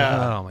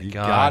 Yeah. Oh my you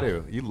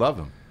God. You love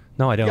them.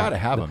 No, I don't. You got to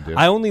have them, dude.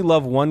 I only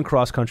love one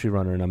cross country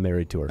runner, and I'm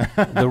married to her.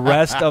 The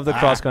rest of the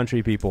cross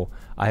country people,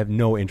 I have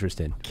no interest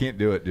in. Can't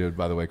do it, dude.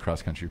 By the way,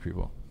 cross country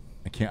people,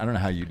 I can't. I don't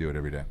know how you do it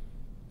every day,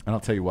 and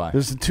I'll tell you why.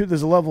 There's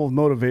a level of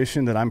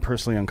motivation that I'm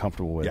personally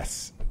uncomfortable with.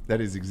 Yes,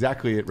 that is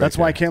exactly it. Right That's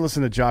there. why I can't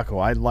listen to Jocko.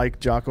 I like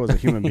Jocko as a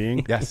human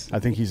being. Yes, I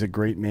think he's a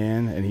great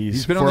man, and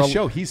he's been on the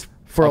show. He's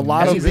for a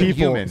lot of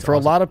people. Human. A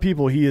lot of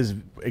people, he is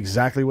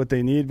exactly what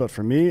they need. But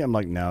for me, I'm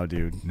like, no,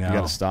 dude, no, you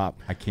got to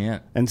stop. I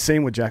can't. And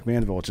same with Jack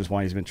Mandeville, which is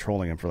why he's been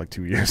trolling him for like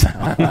 2 years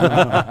now.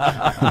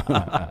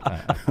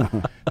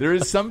 There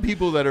is some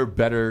people that are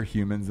better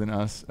humans than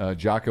us.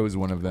 Jocko is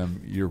one of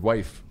them. Your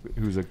wife,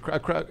 who's a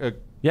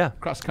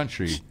cross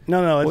country.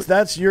 No,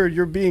 that's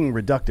you're being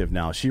reductive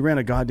now. She ran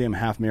a goddamn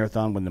half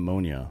marathon with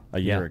pneumonia a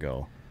year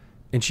ago,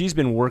 and she's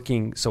been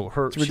working. So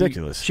it's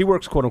ridiculous. She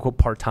works quote unquote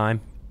part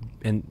time,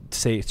 and to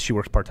say she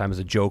works part time is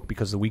a joke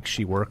because the weeks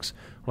she works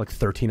are like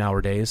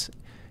 13-hour days,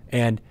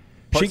 and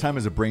part time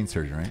is a brain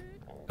surgeon, right?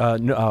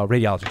 No,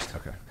 radiologist.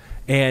 Okay.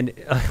 And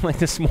like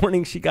this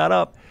morning, she got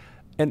up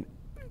and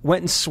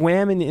went and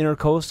swam in the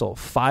Intercoastal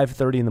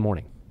 5:30 in the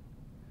morning.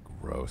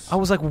 Gross. I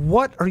was like,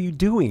 "What are you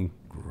doing?"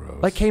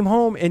 Gross. Like came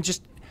home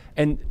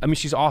and I mean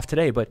she's off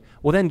today, but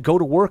then go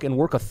to work and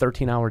work a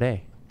 13-hour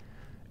day.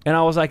 And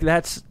I was like,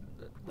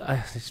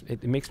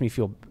 it makes me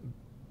feel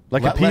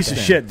like a piece of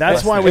shit.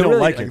 That's why we don't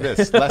like it.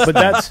 But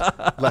that's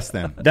less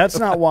than. That's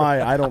not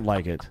why I don't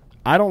like it.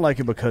 I don't like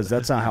it because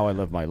that's not how I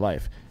live my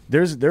life.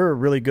 There are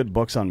really good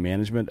books on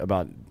management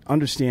about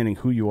understanding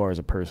who you are as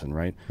a person,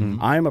 right? Mm-hmm.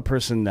 I am a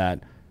person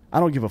that I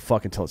don't give a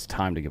fuck until it's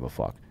time to give a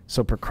fuck.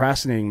 So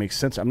procrastinating makes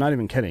sense. I'm not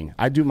even kidding.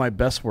 I do my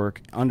best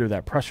work under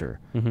that pressure.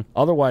 Mm-hmm.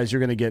 Otherwise,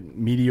 you're going to get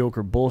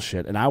mediocre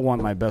bullshit, and I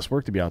want my best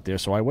work to be out there,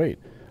 so I wait.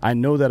 I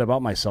know that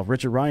about myself.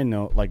 Richard Ryan,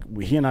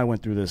 he and I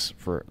went through this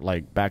for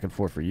like back and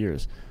forth for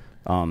years.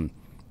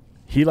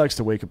 He likes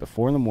to wake up at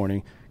 4 in the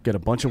morning, get a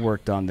bunch of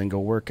work done, then go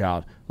work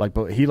out.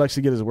 But he likes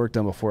to get his work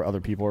done before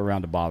other people are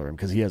around to bother him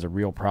because he has a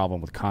real problem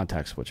with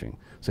contact switching.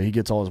 So he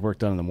gets all his work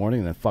done in the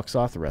morning and then fucks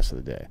off the rest of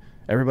the day.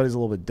 Everybody's a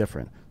little bit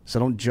different. So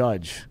don't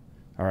judge,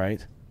 all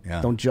right? Yeah.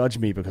 Don't judge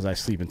me because I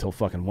sleep until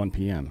fucking 1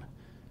 p.m.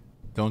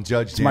 Don't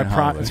judge Dan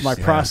Holloway. It's my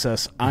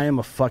process. I am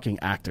a fucking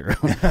actor.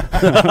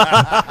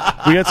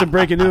 We got some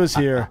breaking news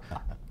here.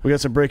 We got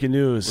some breaking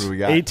news. What do we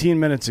got? 18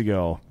 minutes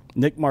ago,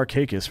 Nick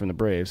Markakis from the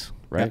Braves,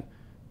 right?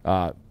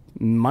 Yeah.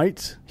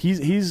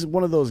 He's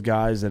one of those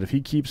guys that if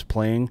he keeps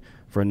playing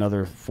for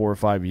another 4 or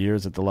 5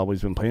 years at the level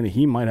he's been playing,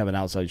 he might have an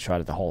outside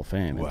shot at the Hall of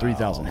Fame and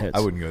 3,000 hits.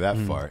 I wouldn't go that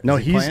far. No,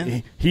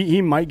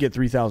 he might get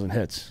 3,000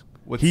 hits.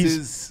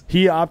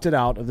 He opted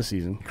out of the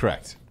season.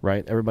 Correct.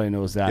 Right? Everybody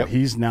knows that. Yep.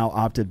 He's now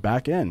opted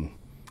back in.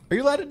 Are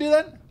you allowed to do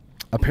that?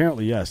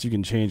 Apparently, yes. You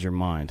can change your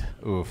mind.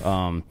 Oof.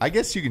 I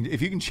guess you can.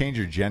 If you can change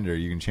your gender,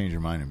 you can change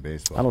your mind in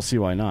baseball. I don't see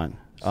why not.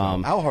 So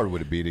how hard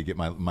would it be to get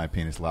my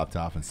penis lopped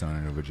off and sewn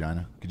in a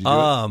vagina? Could you do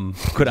it?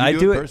 Could I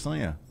do it personally?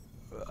 Yeah.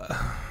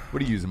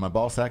 What are you using? My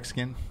ball sack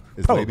skin?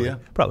 Probably. Labia?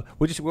 Probably.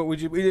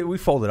 We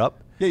fold it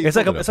up. Yeah,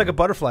 it's like a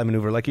butterfly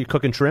maneuver, like you're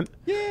cooking shrimp.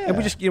 Yeah. And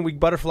we just we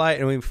butterfly it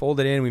and we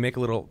fold it in. We make a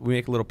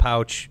little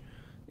pouch.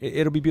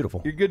 It'll be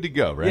beautiful. You're good to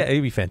go, right? Yeah,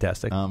 it'd be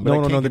fantastic. But no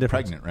one will know the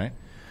difference. Pregnant, right?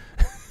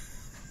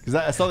 Because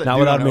I saw that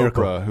dude on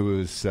Oprah who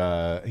was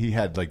he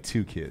had like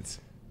 2 kids.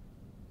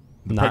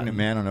 The pregnant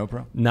man on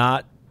Oprah.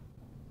 No.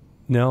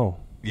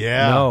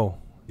 Yeah. No.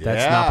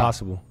 That's not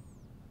possible.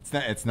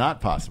 It's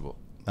not possible.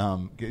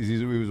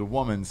 He was a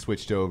woman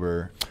switched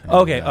over. And,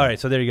 okay, all right.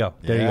 So there you go.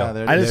 There you go.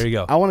 There you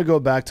go. I want to go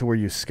back to where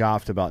you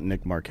scoffed about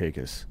Nick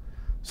Markakis.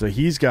 So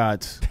he's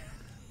got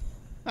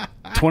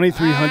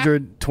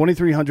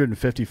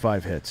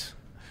 2,355 hits.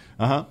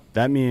 Uh-huh.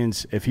 That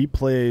means if he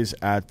plays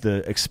at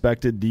the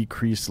expected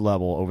decreased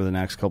level over the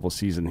next couple of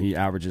seasons, he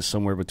averages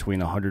somewhere between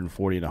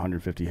 140 and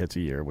 150 hits a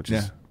year, which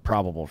is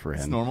probable for him.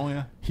 It's normal,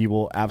 yeah. He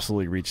will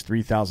absolutely reach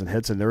 3,000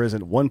 hits, and there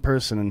isn't one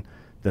person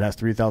that has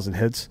 3,000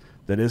 hits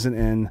that isn't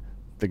in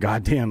the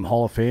goddamn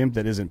Hall of Fame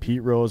that isn't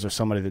Pete Rose or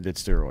somebody that did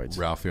steroids.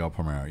 Rafael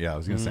Palmeiro. Yeah, I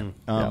was going to say.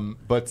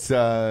 But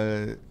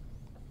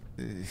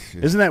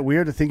isn't that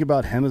weird to think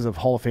about him as a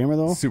Hall of Famer,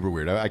 though? Super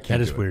weird. I can't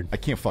That is weird. I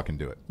can't fucking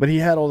do it. But he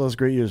had all those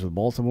great years with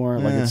Baltimore.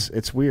 Like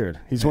it's weird.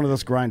 He's one of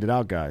those grinded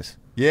out guys.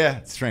 Yeah,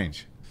 it's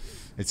strange.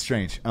 It's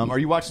strange. Are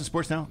you watching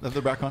sports now that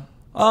they're back on?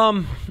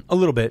 A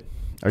little bit.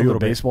 Are you a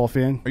baseball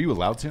fan? Are you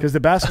allowed to? Because the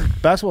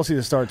basketball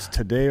season starts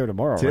today or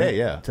tomorrow. Today, right?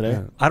 yeah. Today.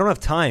 Yeah. I don't have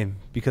time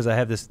because I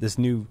have this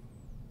new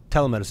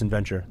telemedicine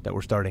venture that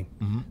we're starting.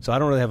 Mm-hmm. So I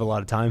don't really have a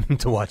lot of time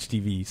to watch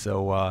TV.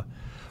 So,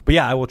 but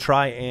yeah, I will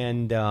try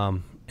and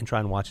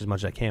watch as much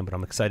as I can. But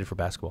I'm excited for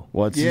basketball.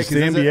 Well, it's the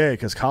NBA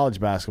because college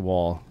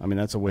basketball. I mean,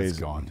 that's a ways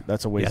gone.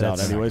 That's a ways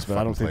out, anyways. But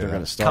I don't think they're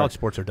going to start. College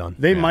sports are done.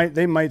 They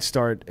might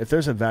start if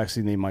there's a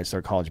vaccine. They might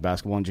start college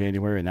basketball in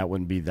January, and that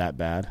wouldn't be that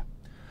bad,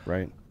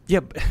 right? Yeah.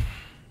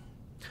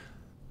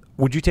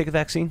 Would you take a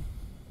vaccine?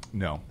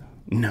 No.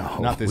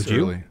 Not this would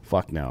early. You?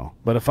 Fuck no.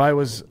 But if I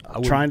was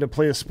trying to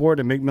play a sport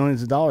and make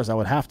millions of dollars, I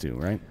would have to,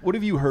 right? What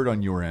have you heard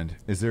on your end?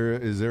 Is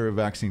there a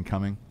vaccine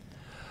coming?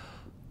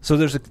 So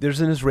there's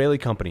an Israeli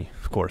company,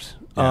 of course,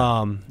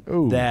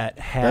 that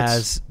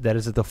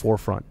is at the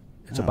forefront.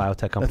 It's a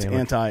biotech company.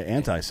 That's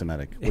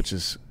anti-Semitic, which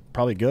is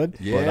probably good.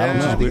 Yeah, but I don't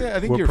know. I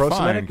think you're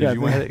fine. Yeah,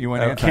 you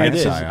went anti.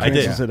 I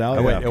did.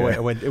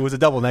 It was a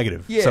double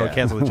negative, so it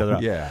canceled each other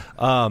out. Yeah.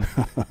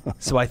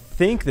 So I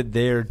think that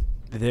they're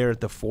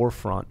at the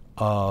forefront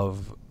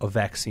of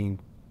vaccine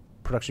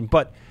production,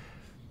 but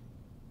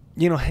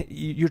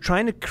you're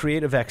trying to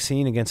create a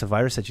vaccine against a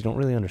virus that you don't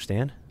really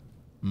understand.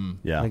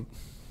 Yeah.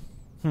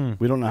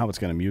 We don't know how it's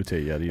going to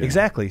mutate yet either.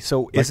 Exactly.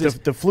 So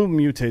the flu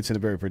mutates in a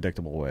very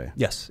predictable way.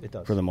 Yes, it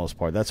does. For the most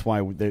part. That's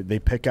why they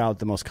pick out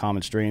the most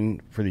common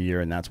strain for the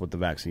year, and that's what the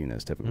vaccine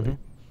is typically.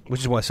 Mm-hmm.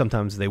 Which is why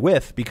sometimes they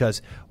whiff,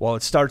 because while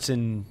it starts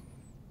in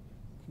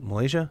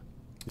Malaysia,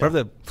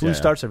 wherever the flu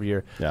starts every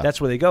year, that's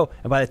where they go.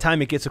 And by the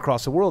time it gets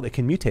across the world, it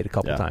can mutate a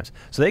couple of times.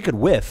 So they could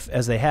whiff,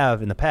 as they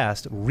have in the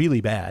past,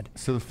 really bad.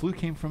 So the flu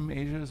came from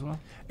Asia as well?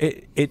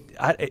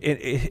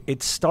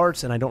 It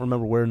starts, and I don't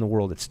remember where in the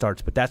world it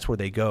starts, but that's where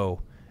they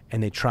go.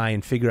 And they try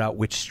and figure out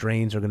which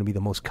strains are going to be the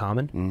most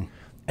common.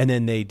 And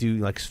then they do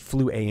like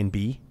flu A and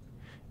B.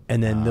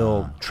 And then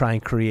they'll try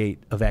and create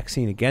a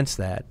vaccine against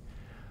that.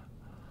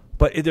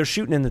 But they're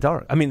shooting in the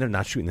dark. I mean, they're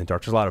not shooting in the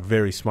dark. There's a lot of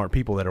very smart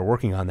people that are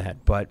working on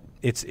that. But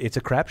it's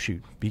a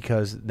crapshoot,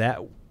 because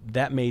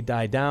that may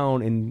die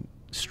down and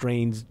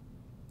strains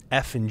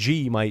F and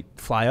G might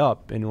fly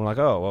up. And we're like,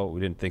 oh, well, we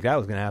didn't think that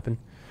was going to happen.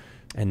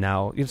 And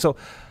now, so...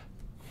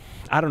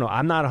 I don't know.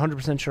 I'm not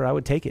 100% sure I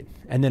would take it.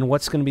 And then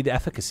what's going to be the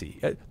efficacy?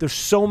 There's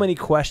so many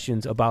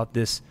questions about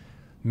this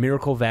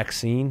miracle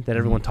vaccine that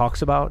everyone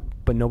talks about,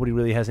 but nobody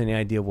really has any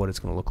idea of what it's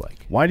going to look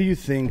like. Why do you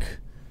think,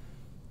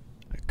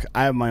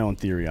 I have my own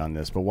theory on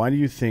this, but why do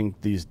you think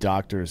these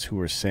doctors who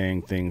are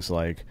saying things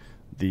like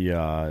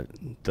the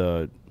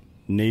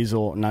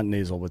nasal, not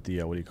nasal, but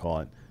the, what do you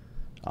call it?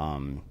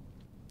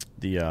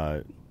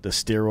 The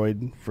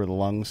steroid for the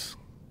lungs,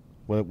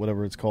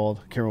 whatever it's called.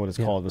 I can't remember what it's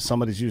called, but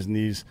somebody's using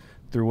these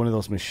through one of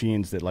those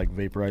machines that like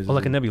vaporizes. Oh,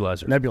 like a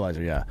nebulizer.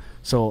 Nebulizer, yeah.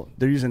 So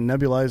they're using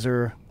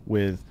nebulizer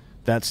with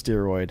that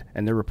steroid,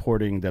 and they're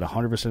reporting that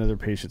 100% of their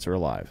patients are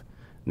alive.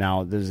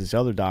 Now, there's these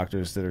other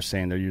doctors that are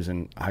saying they're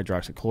using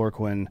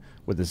hydroxychloroquine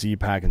with the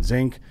Z-Pak and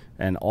zinc,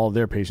 and all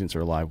their patients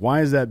are alive.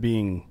 Why is that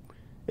being...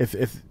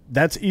 If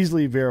that's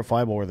easily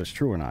verifiable whether it's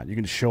true or not. You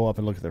can just show up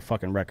and look at their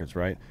fucking records,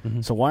 right?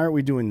 Mm-hmm. So why aren't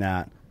we doing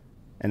that?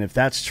 And if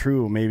that's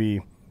true,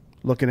 maybe...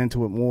 looking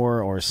into it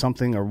more or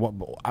something, or what?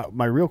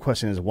 My real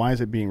question is, why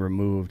is it being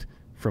removed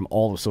from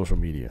all of social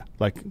media?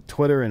 Like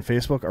Twitter and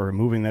Facebook are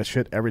removing that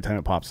shit every time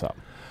it pops up.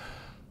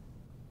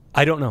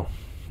 I don't know.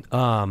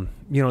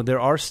 There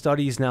are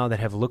studies now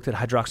that have looked at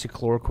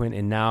hydroxychloroquine,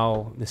 and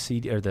now the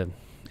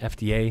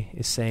FDA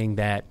is saying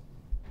that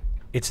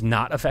it's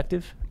not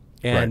effective.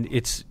 And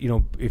it's,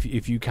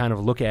 if you kind of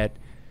look at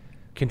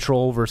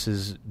control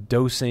versus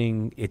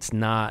dosing,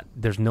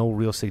 there's no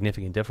real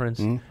significant difference.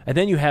 Mm-hmm. And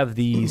then you have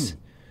these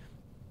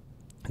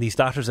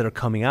doctors that are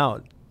coming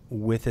out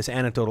with this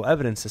anecdotal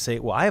evidence to say,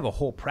 well, I have a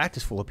whole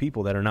practice full of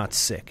people that are not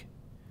sick.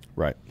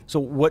 Right. So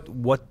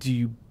what do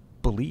you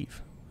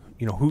believe?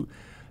 Who?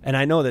 And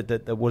I know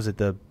that was it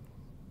the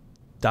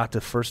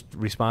first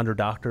responder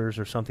doctors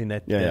or something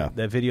that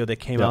video that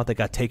came out that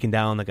got taken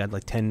down, that got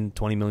like 10,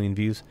 20 million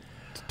views.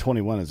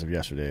 21 as of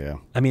yesterday, yeah.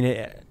 I mean,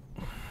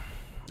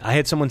 I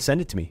had someone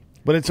send it to me.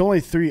 But it's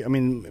only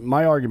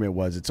my argument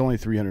was it's only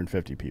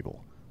 350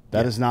 people.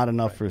 That is not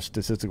enough for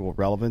statistical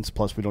relevance.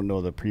 Plus, we don't know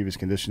the previous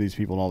condition of these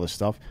people and all this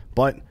stuff.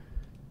 But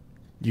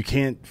you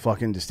can't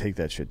fucking just take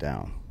that shit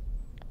down.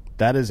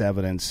 That is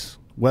evidence.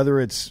 Whether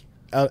it's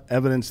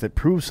evidence that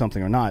proves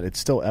something or not, it's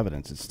still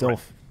evidence. It's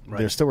still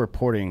they're still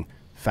reporting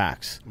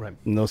facts. Right.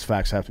 And those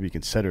facts have to be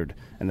considered.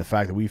 And the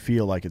fact that we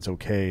feel like it's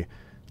okay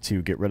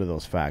to get rid of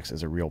those facts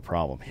is a real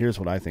problem. Here's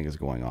what I think is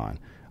going on.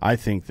 I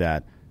think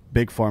that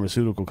big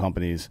pharmaceutical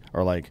companies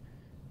are like,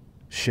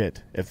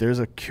 shit, if there's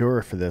a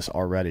cure for this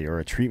already or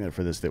a treatment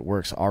for this that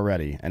works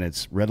already and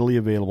it's readily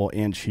available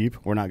and cheap,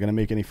 we're not going to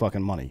make any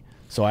fucking money.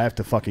 So I have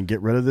to fucking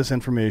get rid of this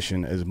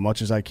information as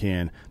much as I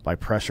can by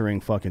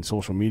pressuring fucking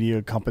social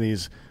media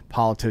companies,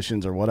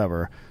 politicians, or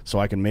whatever, so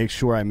I can make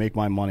sure I make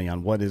my money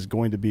on what is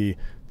going to be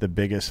the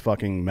biggest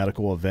fucking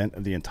medical event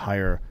of the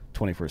entire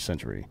 21st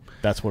century.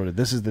 That's what it is.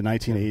 This is the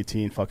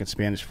 1918 fucking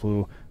Spanish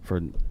flu for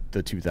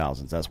the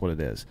 2000s. That's what it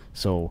is.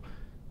 So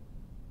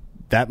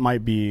that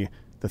might be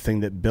the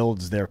thing that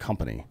builds their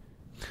company,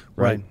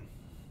 right?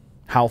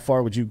 How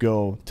far would you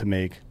go to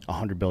make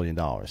 $100 billion?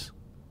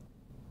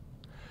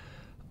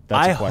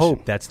 I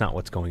hope that's not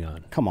what's going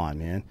on. Come on,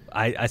 man.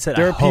 I said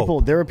there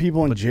are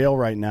people in jail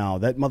right now.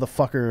 That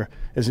motherfucker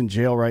is in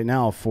jail right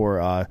now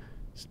for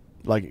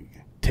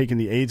taking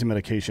the AIDS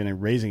medication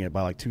and raising it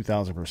by like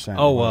 2,000%.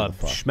 Oh,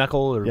 Schmeckel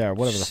or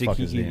whatever the fuck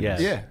his name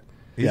is. Yeah.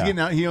 He's getting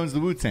out. He owns the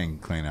Wu-Tang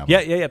Clan album.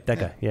 Yeah. That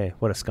guy. Yeah.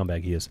 What a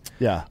scumbag he is.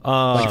 Yeah.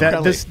 Like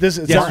that. This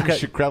is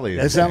Shkreli.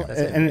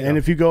 And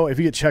if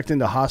you get checked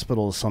into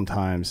hospitals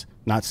sometimes,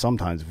 not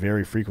sometimes,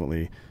 very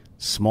frequently,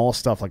 small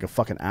stuff like a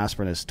fucking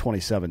aspirin is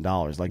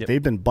 $27. Like,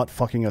 they've been butt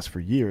fucking us for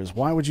years.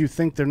 Why would you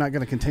think they're not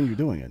going to continue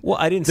doing it? Well,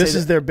 I didn't say this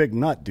is their big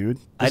nut, dude.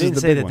 I didn't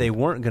say that they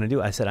weren't going to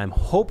do it. I said I'm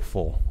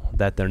hopeful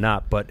that they're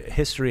not, but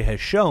history has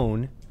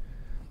shown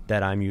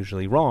that I'm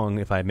usually wrong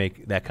if I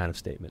make that kind of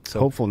statement. So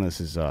hopefulness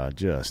is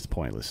just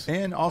pointless.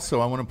 And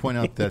also, I want to point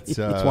out that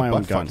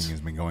butt fucking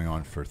has been going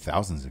on for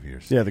thousands of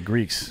years. Yeah, the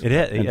Greeks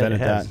invented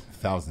that.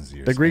 Thousands of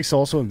years. The Greeks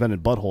also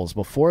invented buttholes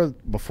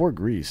before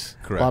Greece.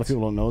 Correct. A lot of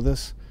people don't know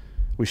this.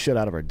 We shit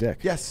out of our dick.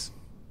 Yes.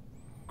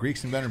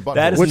 Greeks invented buttholes.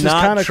 That is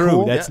not true.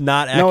 Cool. That's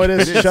not accurate. No, it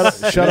is.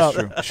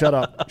 Shut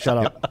up.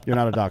 Yep. You're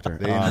not a doctor.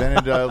 They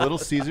invented Little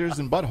Caesars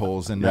and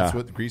buttholes, and that's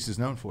what Greece is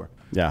known for.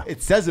 Yeah.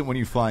 It says it when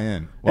you fly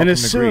in. Welcome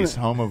to Greece,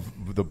 home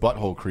of the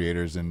butthole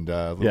creators and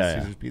Little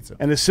Caesars pizza.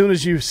 And as soon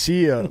as you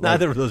see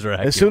neither of those are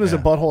accurate. As soon as a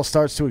butthole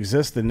starts to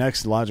exist, the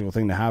next logical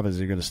thing to happen is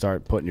you're going to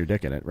start putting your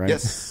dick in it, right?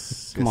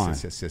 Yes. Come on.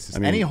 Yes. I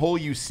mean, any hole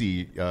you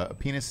see, a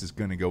penis is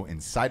going to go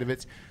inside of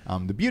it.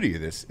 The beauty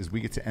of this is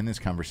we get to end this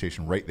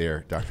conversation right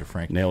there, Dr.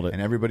 Frank. Nailed it.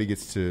 And everybody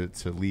gets to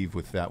leave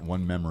with that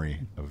one memory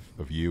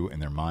of you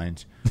in their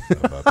mind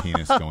of a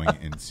penis going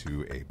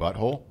into a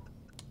butthole.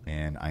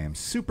 And I am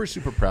super,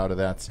 super proud of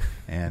that.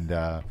 And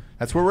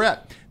that's where we're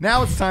at.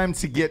 Now it's time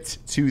to get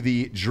to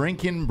the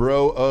Drinkin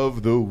Bro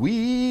of the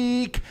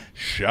Week,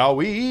 shall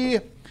we?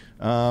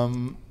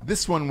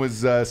 This one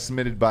was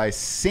submitted by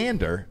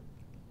Sander.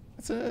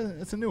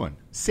 That's a new one.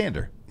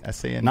 Sander,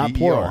 S-A-N-D-E-R. Not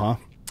plural,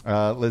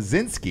 huh?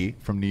 Lazinski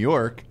from New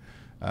York,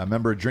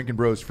 member of Drinkin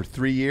Bros for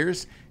 3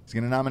 years. He's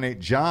going to nominate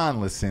John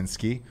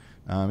Lazinski.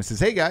 He says,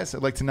 hey, guys,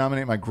 I'd like to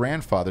nominate my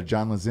grandfather,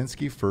 John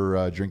Lazinski, for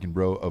Drinkin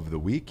Bro of the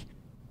Week.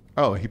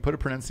 Oh, he put a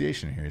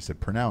pronunciation here. He said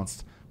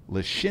pronounced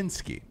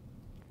Lashinsky.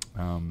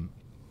 I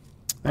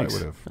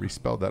would have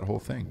respelled that whole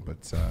thing,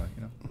 but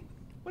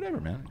whatever,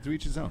 man. To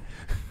each his own.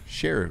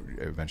 Cher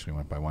eventually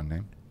went by one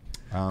name.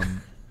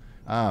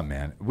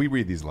 Man, we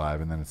read these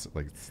live, and then it's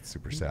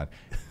super sad,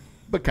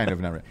 but kind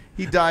of not. Right.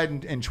 He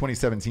died in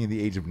 2017 at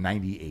the age of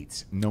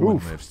 98. No one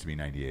lives to be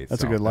 98.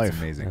 That's a good life.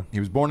 That's amazing. Yeah. He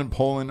was born in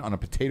Poland on a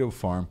potato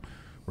farm,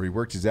 where he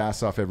worked his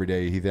ass off every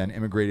day. He then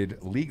immigrated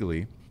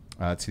legally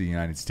to the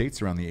United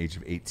States around the age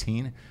of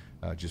 18,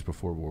 just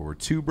before World War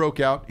II broke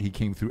out. He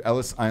came through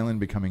Ellis Island,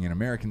 becoming an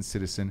American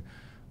citizen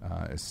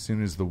as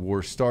soon as the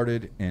war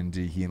started, and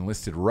he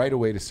enlisted right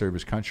away to serve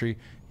his country.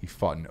 He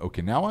fought in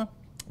Okinawa,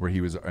 where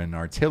he was an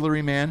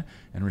artilleryman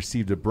and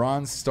received a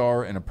Bronze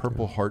Star and a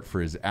Purple Heart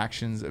for his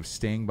actions of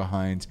staying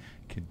behind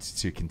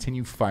to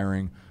continue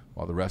firing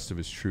while the rest of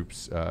his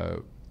troops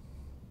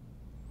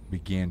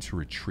began to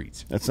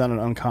retreat. That's not an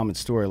uncommon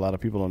story. A lot of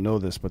people don't know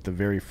this, but the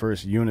very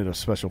first unit of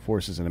special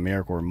forces in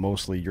America were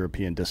mostly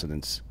European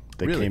dissidents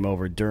that came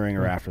over during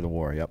or after the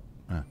war. Yep.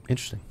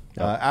 Interesting.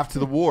 After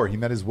the war, he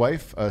met his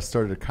wife,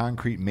 started a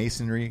concrete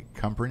masonry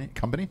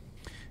company,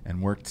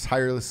 and worked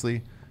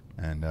tirelessly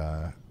and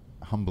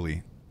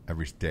humbly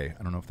every day.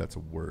 I don't know if that's a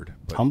word,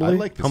 but humbly? I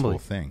like this whole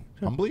thing.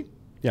 Sure. Humbly?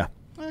 Yeah.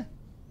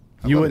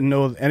 You wouldn't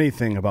know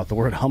anything about the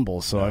word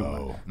humble, so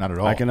no, not at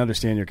all. I can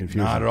understand your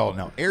confusion. Not at all.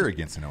 Now,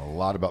 arrogance, I know a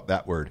lot about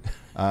that word.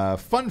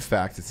 Fun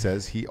fact, it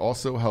says he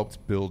also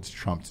helped build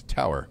Trump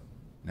Tower.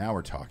 Now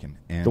we're talking.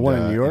 And, the one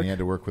in New York? And he had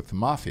to work with the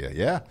mafia,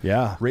 yeah.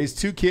 Yeah. Raised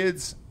 2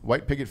 kids,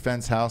 white picket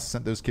fence house,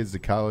 sent those kids to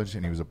college,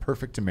 and he was a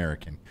perfect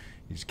American.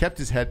 He just kept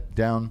his head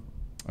down,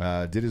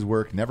 did his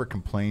work, never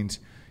complained.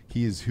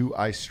 He is who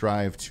I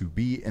strive to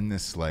be in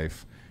this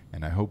life,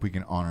 and I hope we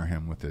can honor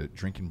him with the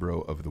Drinkin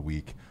Bro of the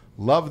Week.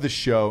 Love the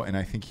show, and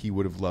I think he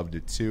would have loved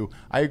it too.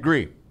 I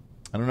agree.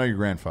 I don't know your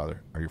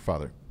grandfather or your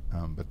father,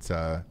 but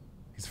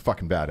he's a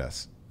fucking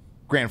badass.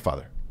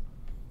 Grandfather.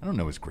 I don't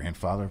know his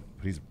grandfather,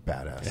 but he's a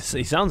badass. Yes,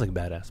 he sounds like a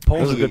badass.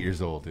 Poles are 88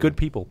 years old. Dude. Good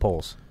people,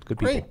 Poles. Good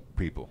people. Great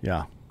people.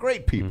 Yeah.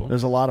 Great people.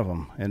 There's a lot of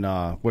them in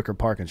Wicker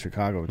Park in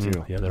Chicago,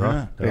 too. Yeah, there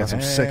are. They got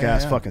some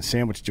sick-ass fucking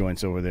sandwich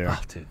joints over there.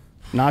 Oh, dude.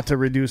 Not to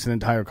reduce an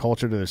entire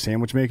culture to their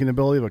sandwich-making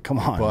ability, but come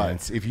on, man.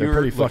 If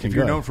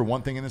you're known for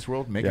one thing in this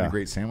world, making a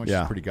great sandwich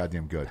is pretty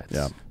goddamn good.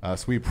 Yeah.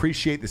 So we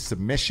appreciate the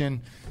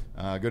submission.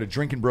 Go to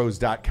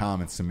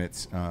drinkinbros.com and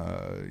submit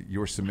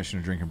your submission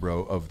of Drinkin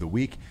Bro of the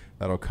Week.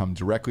 That'll come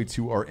directly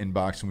to our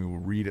inbox, and we will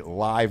read it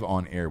live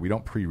on air. We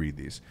don't pre-read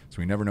these, so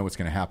we never know what's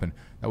going to happen.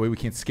 That way we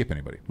can't skip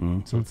anybody.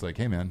 Mm-hmm. So it's like,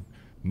 hey, man,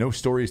 no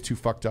story is too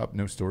fucked up.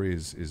 No story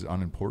is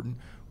unimportant.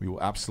 We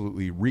will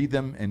absolutely read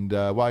them, and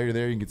while you're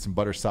there, you can get some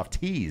Buttersoft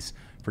teas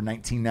for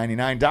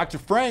 $19.99. Dr.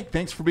 Frank,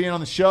 thanks for being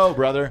on the show,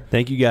 brother.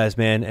 Thank you guys,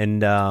 man,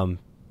 and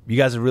you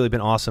guys have really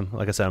been awesome.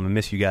 Like I said, I'm gonna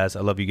miss you guys. I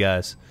love you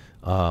guys.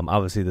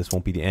 Obviously, this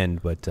won't be the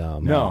end, but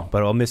no.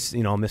 But I'll miss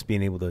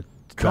being able to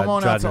come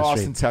on out to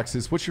Austin,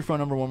 Texas. What's your phone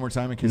number one more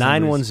time?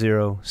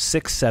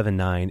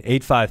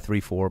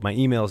 910-679-8534. My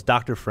email is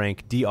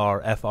drfrank,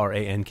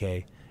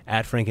 drfrank,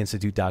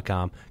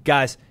 @frankinstitute.com.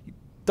 Guys,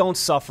 don't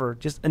suffer.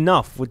 Just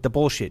enough with the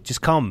bullshit.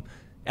 Just come.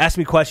 Ask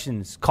me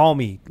questions. Call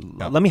me.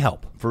 Yep. Let me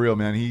help. For real,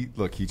 man. He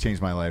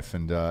changed my life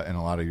and a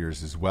lot of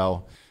yours as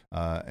well.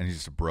 And he's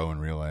just a bro in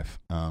real life.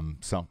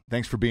 So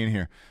thanks for being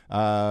here.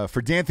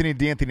 For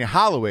D'Anthony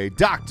Holloway,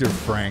 Dr.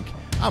 Frank,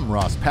 I'm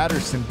Ross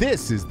Patterson.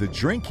 This is the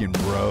Drinkin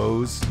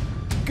Bros.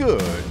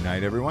 Good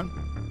night, everyone.